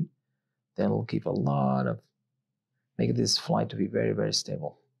parachute. That'll give a lot of, make this flight to be very, very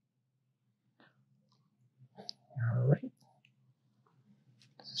stable. All right.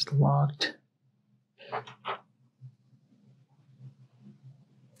 This is locked.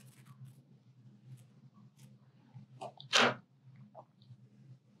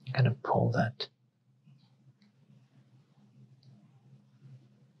 I'm gonna pull that.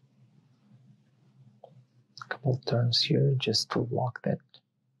 A couple turns here just to lock that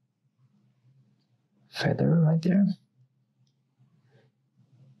feather right there.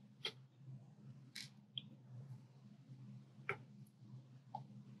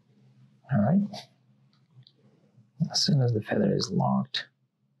 All right. As soon as the feather is locked,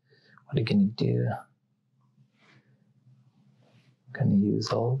 what are you gonna do? I'm gonna use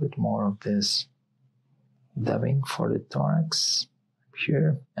a little bit more of this dubbing for the thorax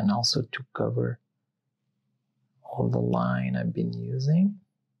here, and also to cover all the line I've been using.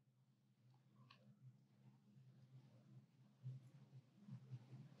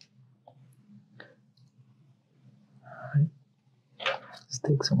 All right. Let's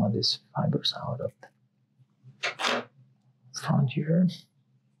take some of these fibers out of the front here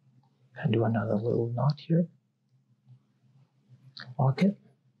and do another little knot here. Lock it.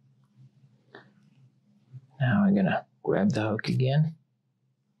 Now I'm gonna grab the hook again,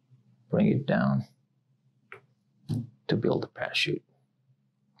 bring it down to build the parachute.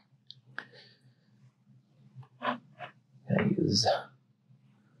 I'm gonna use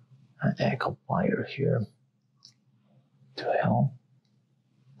an ankle plier here to help.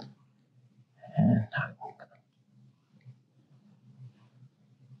 And I'm gonna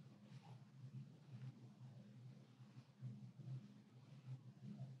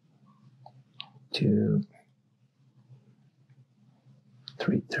two,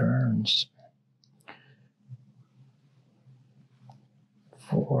 3 turns,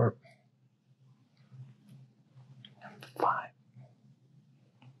 4, 5.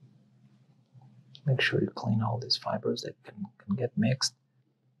 Make sure you clean all these fibers that can get mixed.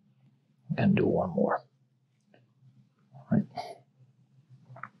 And do one more. All right.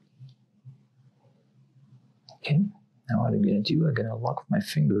 Okay, now what I'm gonna do, I'm gonna lock my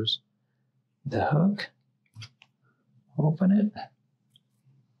fingers, the hook, open it,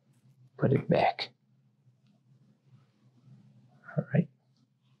 put it back. All right.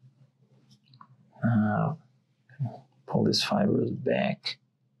 Now, pull these fibers back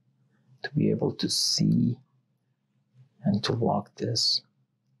to be able to see and to lock this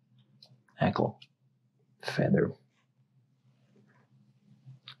ankle feather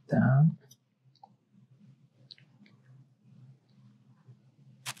down.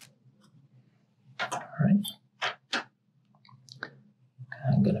 All right.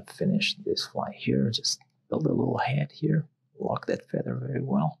 I'm gonna finish this fly here. Just build a little head here. Lock that feather very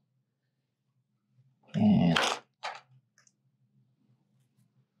well. And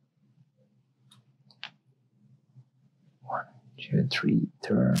 1, 2, 3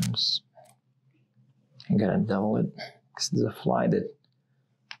 turns. I'm gonna double it. This is a fly that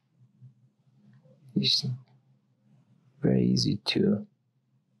is very easy to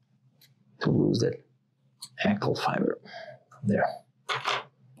lose that ankle fiber from there.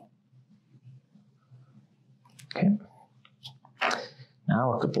 Okay.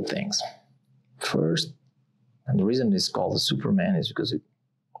 Now a couple things. First, and the reason it's called the Superman is because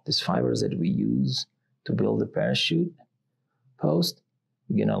these fibers that we use to build the parachute post,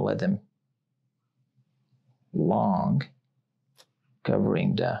 we're gonna let them long,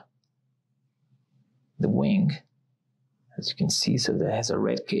 covering the wing, as you can see. So that has a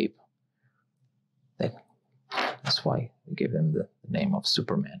red cape. That's why we gave them the name of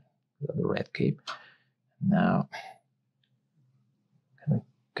Superman, the red cape. Now, I'm gonna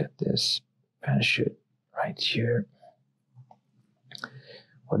cut this parachute right here.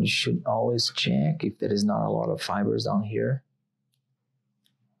 What you should always check if there is not a lot of fibers down here,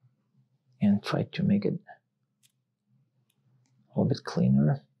 and try to make it a little bit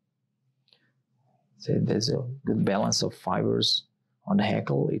cleaner. So there's a good balance of fibers on the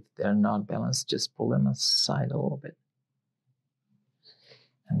hackle. If they're not balanced, just pull them aside a little bit.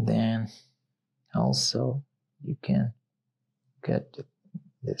 And then also you can cut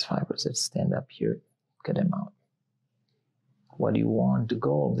these fibers that stand up here, cut them out. What you want, the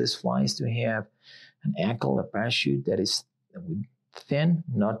goal of this fly is to have an ankle, a parachute that is thin,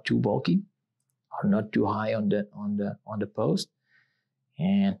 not too bulky, or not too high on the post,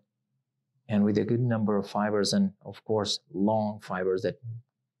 and and with a good number of fibers, and of course long fibers that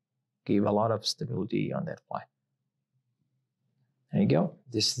give a lot of stability on that fly. There you go.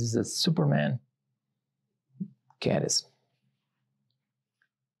 This is a Superman caddis.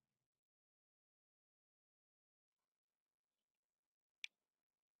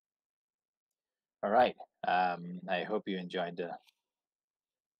 All right. I hope you enjoyed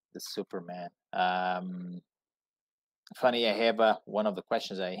the Superman. Funny, I have one of the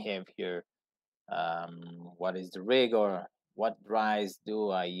questions I have here. What is the rig, or what dries do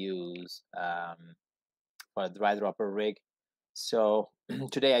I use for a dry dropper rig? So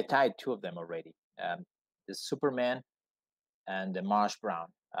today I tied two of them already. The Superman and the Marsh Brown.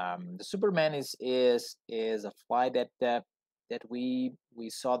 The Superman is a fly that that we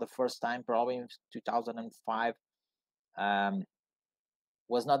saw the first time probably in 2005.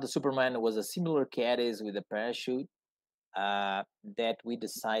 Was not the Superman. It was a similar caddis with a parachute that we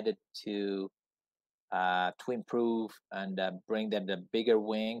decided to improve and bring that the bigger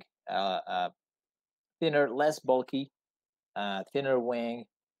wing, thinner, less bulky, thinner wing,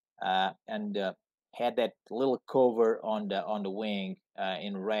 and had that little cover on the wing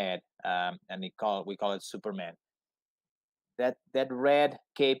in red, and we call it Superman. That red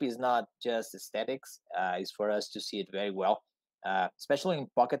cape is not just aesthetics; it's for us to see it very well, especially in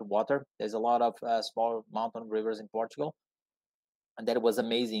pocket water. There's a lot of small mountain rivers in Portugal, and that was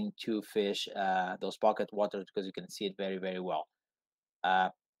amazing to fish those pocket waters because you can see it very well. Uh,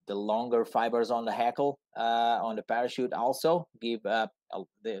 the longer fibers on the hackle on the parachute also give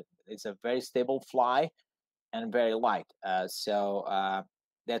it's a very stable fly and very light. So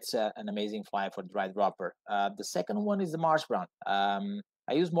that's an amazing fly for dry dropper. The second one is the marsh brown.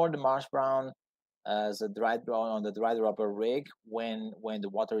 I use more the marsh brown as a dry draw on the dry dropper rig when the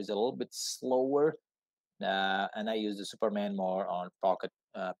water is a little bit slower, and I use the Superman more on pocket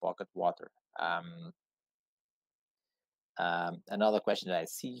water. Another question that I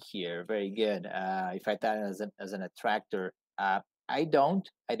see here, very good. If I tie it as an attractor, I don't.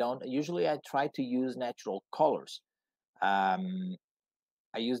 Usually, I try to use natural colors. Um,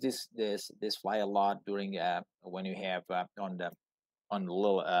 I use this fly a lot during when you have on the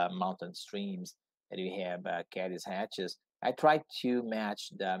little mountain streams that you have caddis hatches. I try to match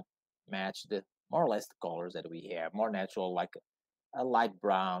the more or less the colors that we have, more natural, like a light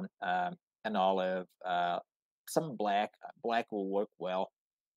brown, an olive, some black. Black will work well,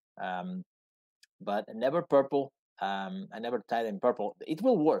 um, but never purple. I never tied in purple. It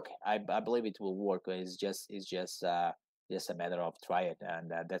will work. I believe it will work. It's just a matter of try it,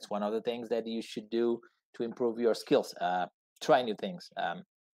 and that's one of the things that you should do to improve your skills. Try new things.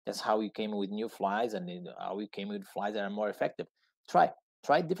 That's how you came with new flies, and how you came with flies that are more effective.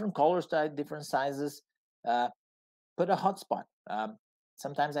 Try different colors, try different sizes. Uh, Put a hotspot.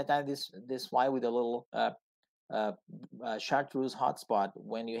 Sometimes I tie this fly with a little uh, chartreuse hotspot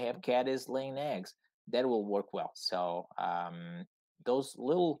when you have caddis laying eggs. That will work well. So those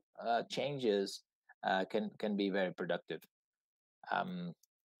little changes can be very productive. Um,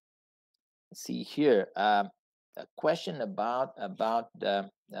 see here, a question about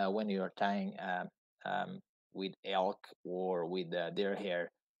when you are tying with elk or with deer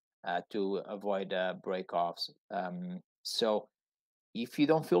hair to avoid break-offs. So if you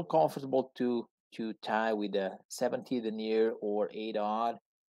don't feel comfortable to tie with a 70 denier or 8 odd,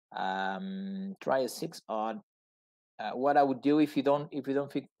 try a 6 odd. What I would do if you don't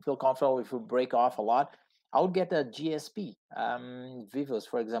feel comfortable, if you break off a lot, I would get a GSP. Vivos,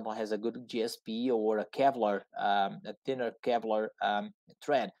 for example, has a good GSP or a Kevlar, a thinner Kevlar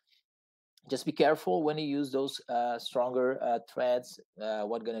thread. Just be careful when you use those stronger threads.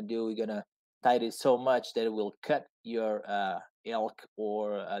 What gonna do? You're gonna tie it so much that it will cut your elk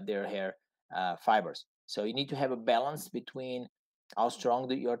or their hair fibers. So you need to have a balance between how strong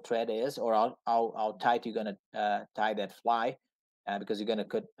your thread is, or how tight you're gonna tie that fly, because you're gonna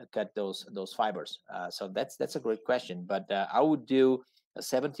cut those fibers. So that's a great question. But I would do a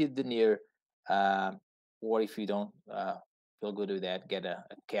 70 denier, uh, or if you don't feel good with that, get a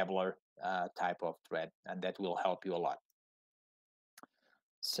Kevlar type of thread, and that will help you a lot.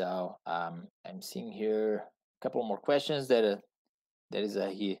 So I'm seeing here a couple more questions. There is a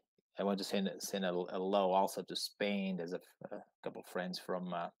he. I want to send a hello also to Spain. There's a couple friends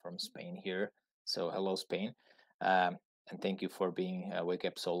from Spain here. So hello Spain, and thank you for being wake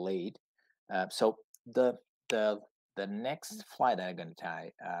up so late. So the the the next flight I'm gonna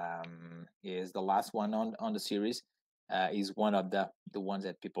tie is the last one on the series. Is one of the ones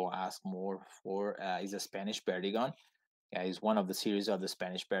that people ask more for. Is a Spanish perdigon. Is one of the series of the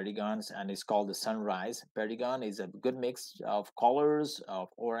Spanish perdigons, and it's called the Sunrise perdigon. It's a good mix of colors of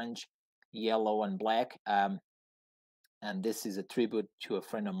orange, yellow and black. And this is a tribute to a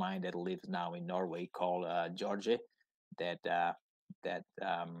friend of mine that lives now in Norway called George. That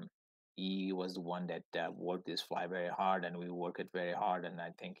he was the one that worked this fly very hard, and we worked it very hard, and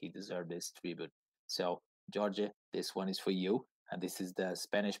I think he deserved this tribute. So, George, this one is for you, and this is the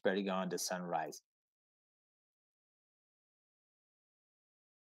Spanish Perdigon, the Sunrise.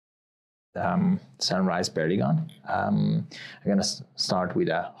 Sunrise Perdigon. I'm gonna start with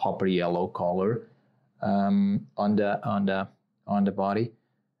a hopper yellow color on the body.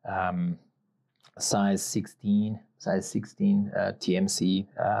 Size 16 TMC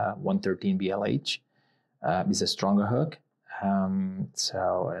 113 BLH is a stronger hook.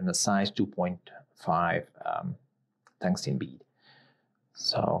 So and a size 2.5 tungsten bead.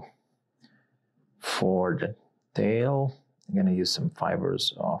 So for the tail, I'm gonna use some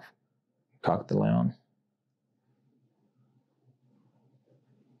fibers of coq de leon.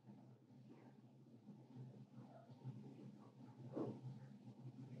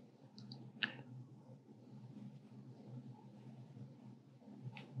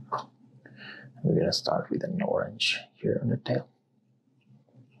 We're going to start with an orange here on the tail.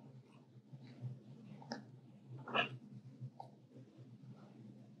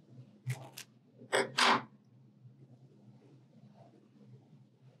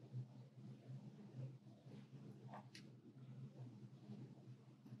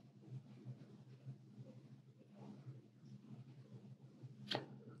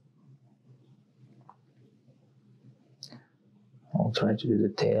 I'll try to do the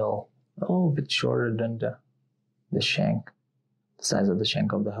tail a little bit shorter than the shank, the size of the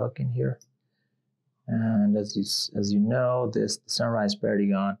shank of the hook in here. And as you know, this Sunrise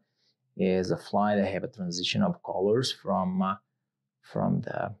Perdigon is a fly that have a transition of colors from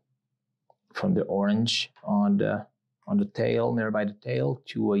the orange on the tail, nearby the tail,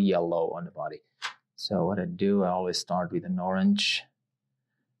 to a yellow on the body. So what I do, I always start with an orange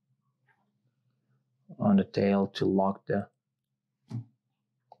on the tail to lock the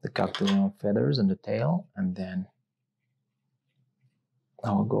coq de leon feathers on the tail, and then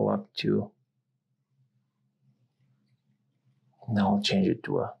I'll go up to, now I'll change it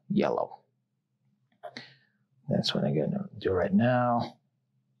to a yellow. That's what I'm gonna do right now.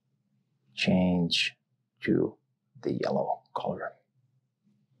 Change to the yellow color.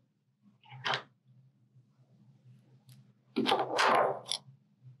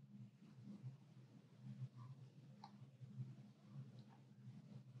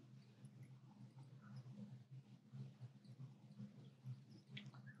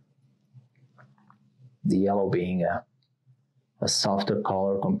 The yellow being a softer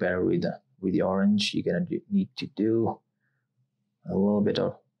color compared with the orange, you're gonna need to do a little bit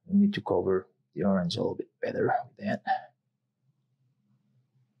of, you need to cover the orange a little bit better with that.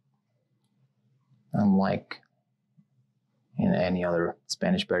 Unlike in any other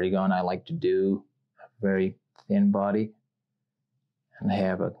Spanish Perdigon, I like to do a very thin body and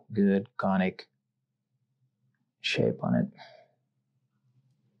have a good conic shape on it.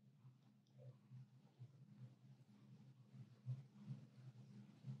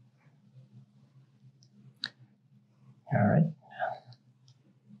 All right.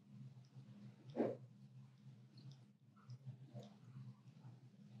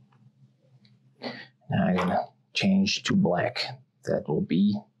 Now I'm gonna change to black. That will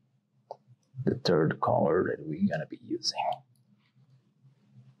be the third color that we're gonna be using.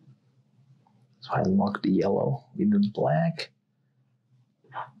 So I lock the yellow with the black.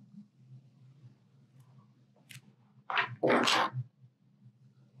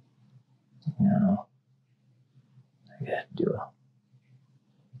 Now I gotta do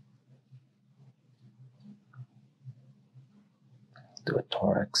a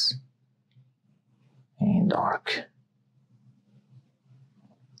thorax in dark.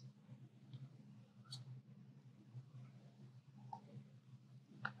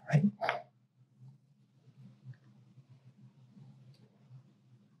 Right.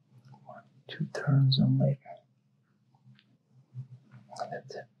 2 turns only.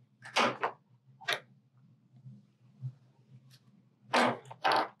 That's it.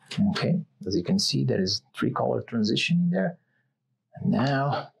 Okay, as you can see, there is 3 color transition in there. And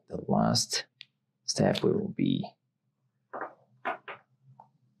now the last step will be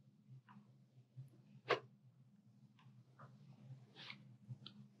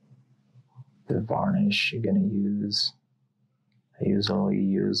the varnish you're gonna use. I usually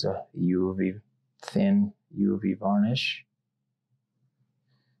use a thin UV varnish.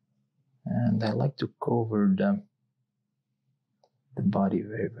 And I like to cover the body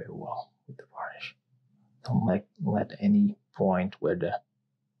very, very well with the varnish. Don't let any point where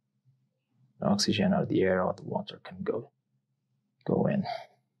oxygen or the air or the water can go in.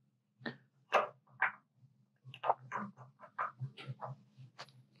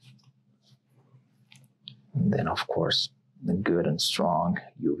 And then, of course, the good and strong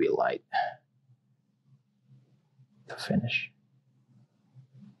UV light to finish.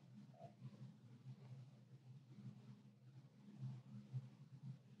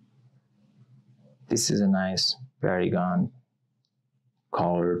 This is a nice Paragon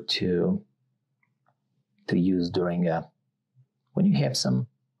color to use during when you have some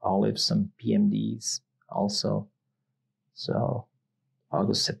olives, some PMDs also. So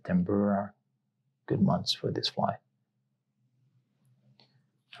August, September are good months for this fly.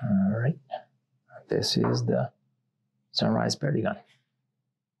 All right, this is the Sunrise Paragon.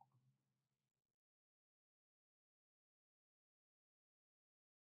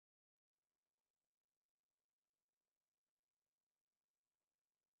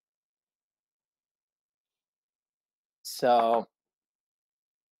 So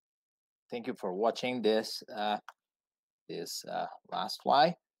thank you for watching this last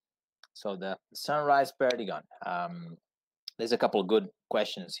fly. So the Sunrise Paragon. There's a couple of good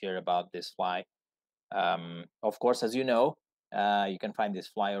questions here about this fly. Of course, as you know, you can find this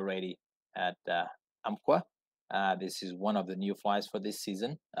fly already at Umpqua. This is one of the new flies for this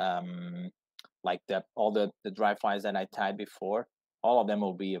season. Like all the dry flies that I tied before, all of them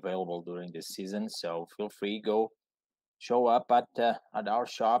will be available during this season. So feel free, go show up at our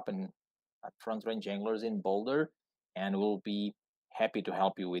shop and at Front Range Anglers in Boulder, and we'll be happy to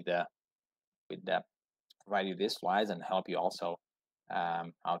help you with the provide you these flies and help you also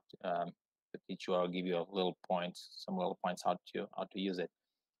out to teach you or give you some little points how to use it.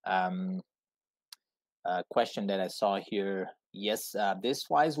 Question that I saw here. Yes, these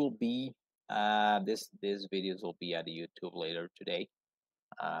flies will be these videos will be at YouTube later today.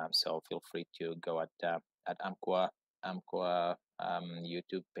 So feel free to go at Umpqua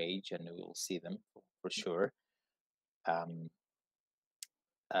YouTube page, and we will see them for sure.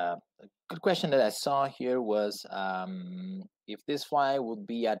 A good question that I saw here was if this fly would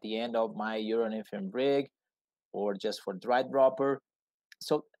be at the end of my Euro-nymphium rig or just for dry dropper.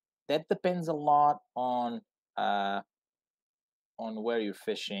 So that depends a lot on where you're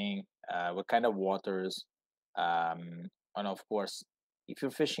fishing, what kind of waters, and of course, if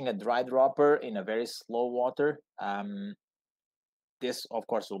you're fishing a dry dropper in a very slow water, this of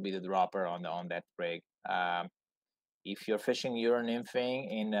course will be the dropper on that rig. If you're fishing Euro-nymphing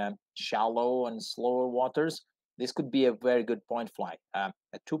in shallow and slower waters, this could be a very good point fly. A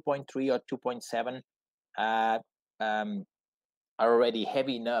 2.3 or 2.7 are already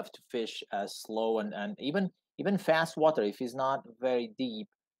heavy enough to fish slow and even fast water. If it's not very deep,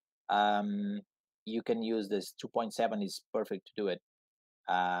 you can use this. 2.7 is perfect to do it.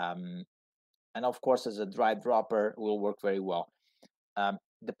 And of course, as a dry dropper, will work very well.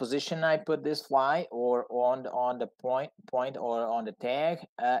 The position I put this fly or on the point or on the tag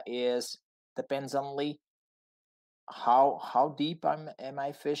is depends only how deep am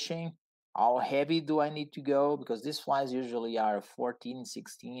I fishing, how heavy do I need to go, because these flies usually are 14,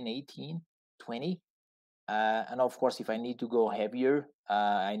 16, 18, 20. And of course, if I need to go heavier,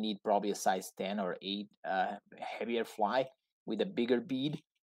 I need probably a size 10 or 8 heavier fly with a bigger bead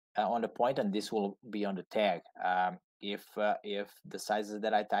on the point, and this will be on the tag. If the sizes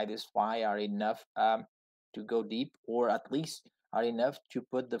that I tie this fly are enough to go deep, or at least are enough to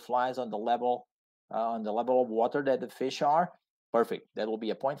put the flies on the level of water that the fish are, perfect. That will be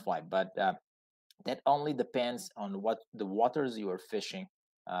a point fly. But that only depends on what the waters you are fishing.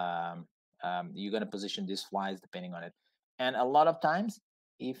 You're going to position these flies depending on it. And a lot of times,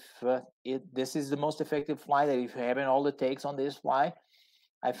 if this is the most effective fly, that if you're having all the takes on this fly,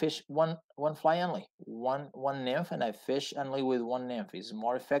 I fish one fly only, one nymph, and I fish only with one nymph. It's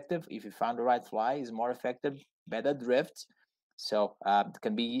more effective. If you found the right fly, it's more effective, better drifts. So it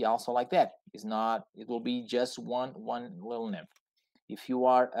can be also like that. It's not. It will be just one little nymph. If you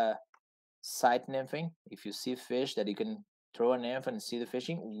are sight nymphing, if you see fish that you can throw a nymph and see the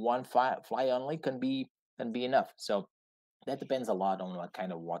fishing, one fly only can be enough. So that depends a lot on what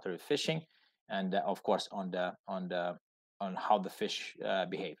kind of water you're fishing, and of course on how the fish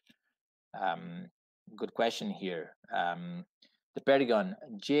behave. Good question here. The Paragon,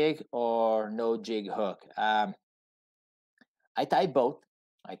 jig or no jig hook? I tie both.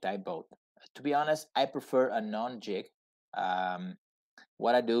 To be honest, I prefer a non-jig.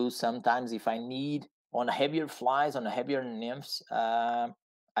 What I do sometimes, if I need on heavier flies, on heavier nymphs,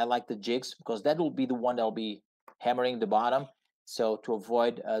 I like the jigs, because that will be the one that will be hammering the bottom. So to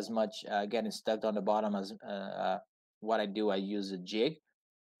avoid as much getting stuck on the bottom as what I do, I use a jig.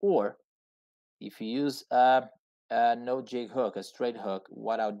 Or If you use no jig hook, a straight hook,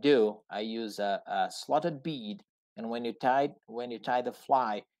 what I'll do, I use a slotted bead, and when you tie the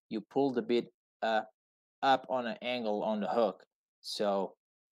fly, you pull the bead up on an angle on the hook. So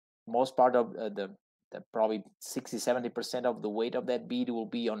most part of the probably 60-70% of the weight of that bead will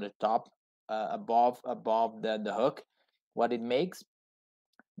be on the top, above the hook. What it makes,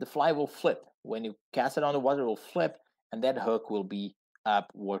 the fly will flip when you cast it on the water. It will flip, and that hook will be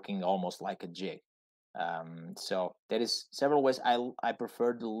up working almost like a jig. So there is several ways. I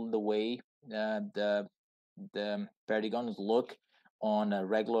prefer the way the perdigons look on a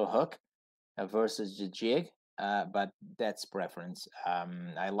regular hook versus the jig. But that's preference.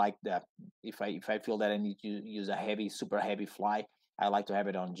 I like that. If I feel that I need to use a heavy, super heavy fly, I like to have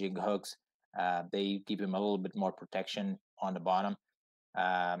it on jig hooks. They give him a little bit more protection on the bottom.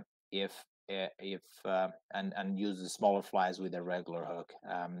 Um, if and use the smaller flies with a regular hook.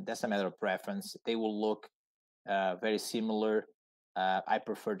 That's a matter of preference. They will look very similar. I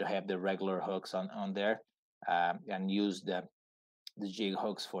prefer to have the regular hooks on there, and use the jig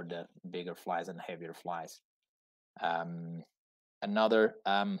hooks for the bigger flies and heavier flies. Another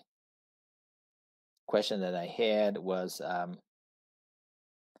question that I had was,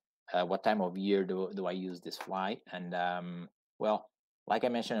 what time of year do I use this fly? And well, like I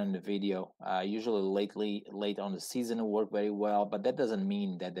mentioned in the video, usually late on the season will work very well, but that doesn't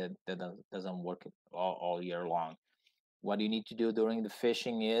mean that doesn't work all year long. What you need to do during the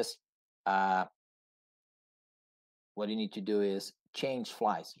fishing is, what you need to do is change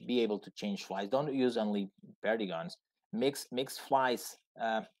flies. Be able to change flies. Don't use only perdigons. Mix flies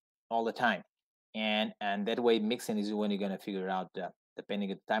all the time, and that way mixing is when you're gonna figure out, depending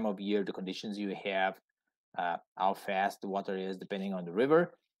on the time of year, the conditions you have, how fast the water is, depending on the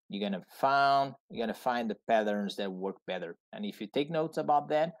river. You're gonna find the patterns that work better. And if you take notes about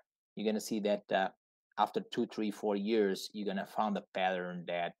that, you're gonna see that after 2, 3, 4 years, you're gonna find a pattern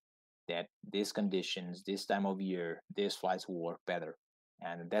that these conditions, this time of year, these flies will work better.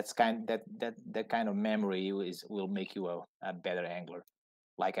 And that kind of memory will make you a better angler.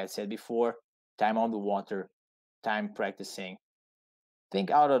 Like I said before, time on the water, time practicing.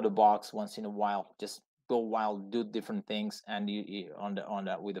 Think out of the box once in a while. Just go wild, do different things, and you on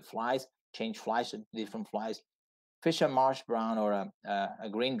the with the flies, change flies to different flies. Fish a marsh brown or a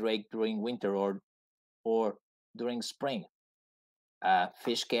green drake during winter, or during spring.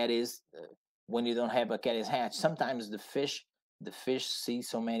 Fish caddies when you don't have a caddis hatch. Sometimes the fish see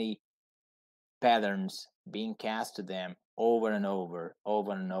so many patterns being cast to them over and over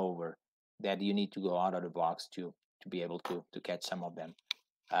and over, that you need to go out of the box to be able to catch some of them.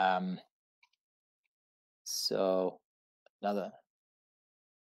 Um, so another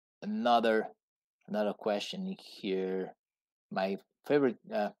another another question here. My favorite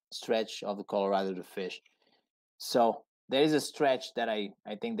stretch of the Colorado to fish. So there is a stretch that I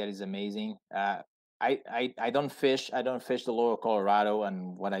think that is amazing. I don't fish the lower Colorado,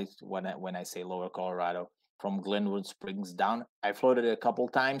 and when I say lower Colorado, from Glenwood Springs down, I floated it a couple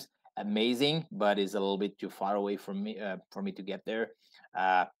times. Amazing, but it's a little bit too far away from me for me to get there.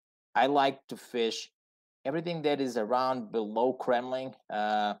 Uh, I like to fish everything that is around below Kremling,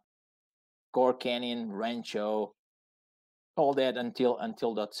 Gore Canyon, Rancho, all that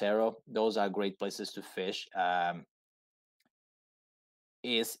until Dot Zero. Those are great places to fish.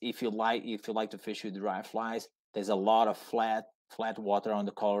 Is if you like to fish with dry flies, there's a lot of flat water on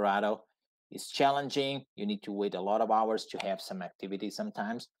the Colorado. It's challenging. You need to wait a lot of hours to have some activity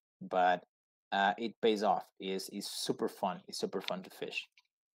sometimes, but it pays off. Is super fun. It's super fun to fish.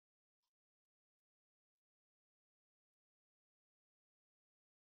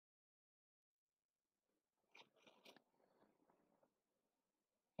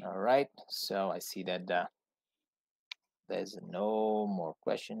 All right, so I see that there's no more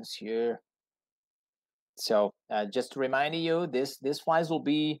questions here. So just reminding you, these flies will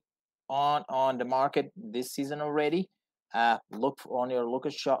be on the market this season already. Look on your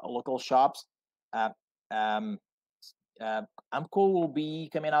local shops. Uh, um, Umpqua will be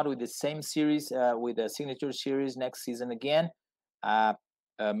coming out with the same series, with the signature series next season again.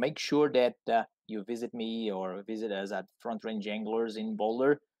 Make sure that you visit me or visit us at Front Range Anglers in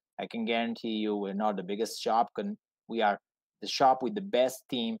Boulder. I can guarantee you we're not the biggest shop. We are the shop with the best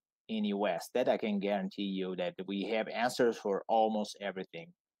team in US. That I can guarantee you, that we have answers for almost everything,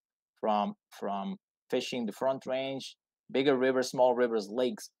 from fishing the Front Range, bigger rivers, small rivers,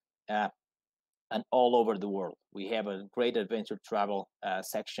 lakes, and all over the world. We have a great adventure travel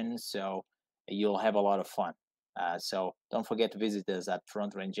section, so you'll have a lot of fun. So don't forget to visit us at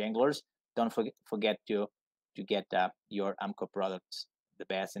Front Range Anglers. Don't forget to get your Umpqua products, the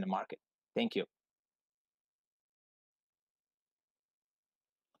best in the market. Thank you.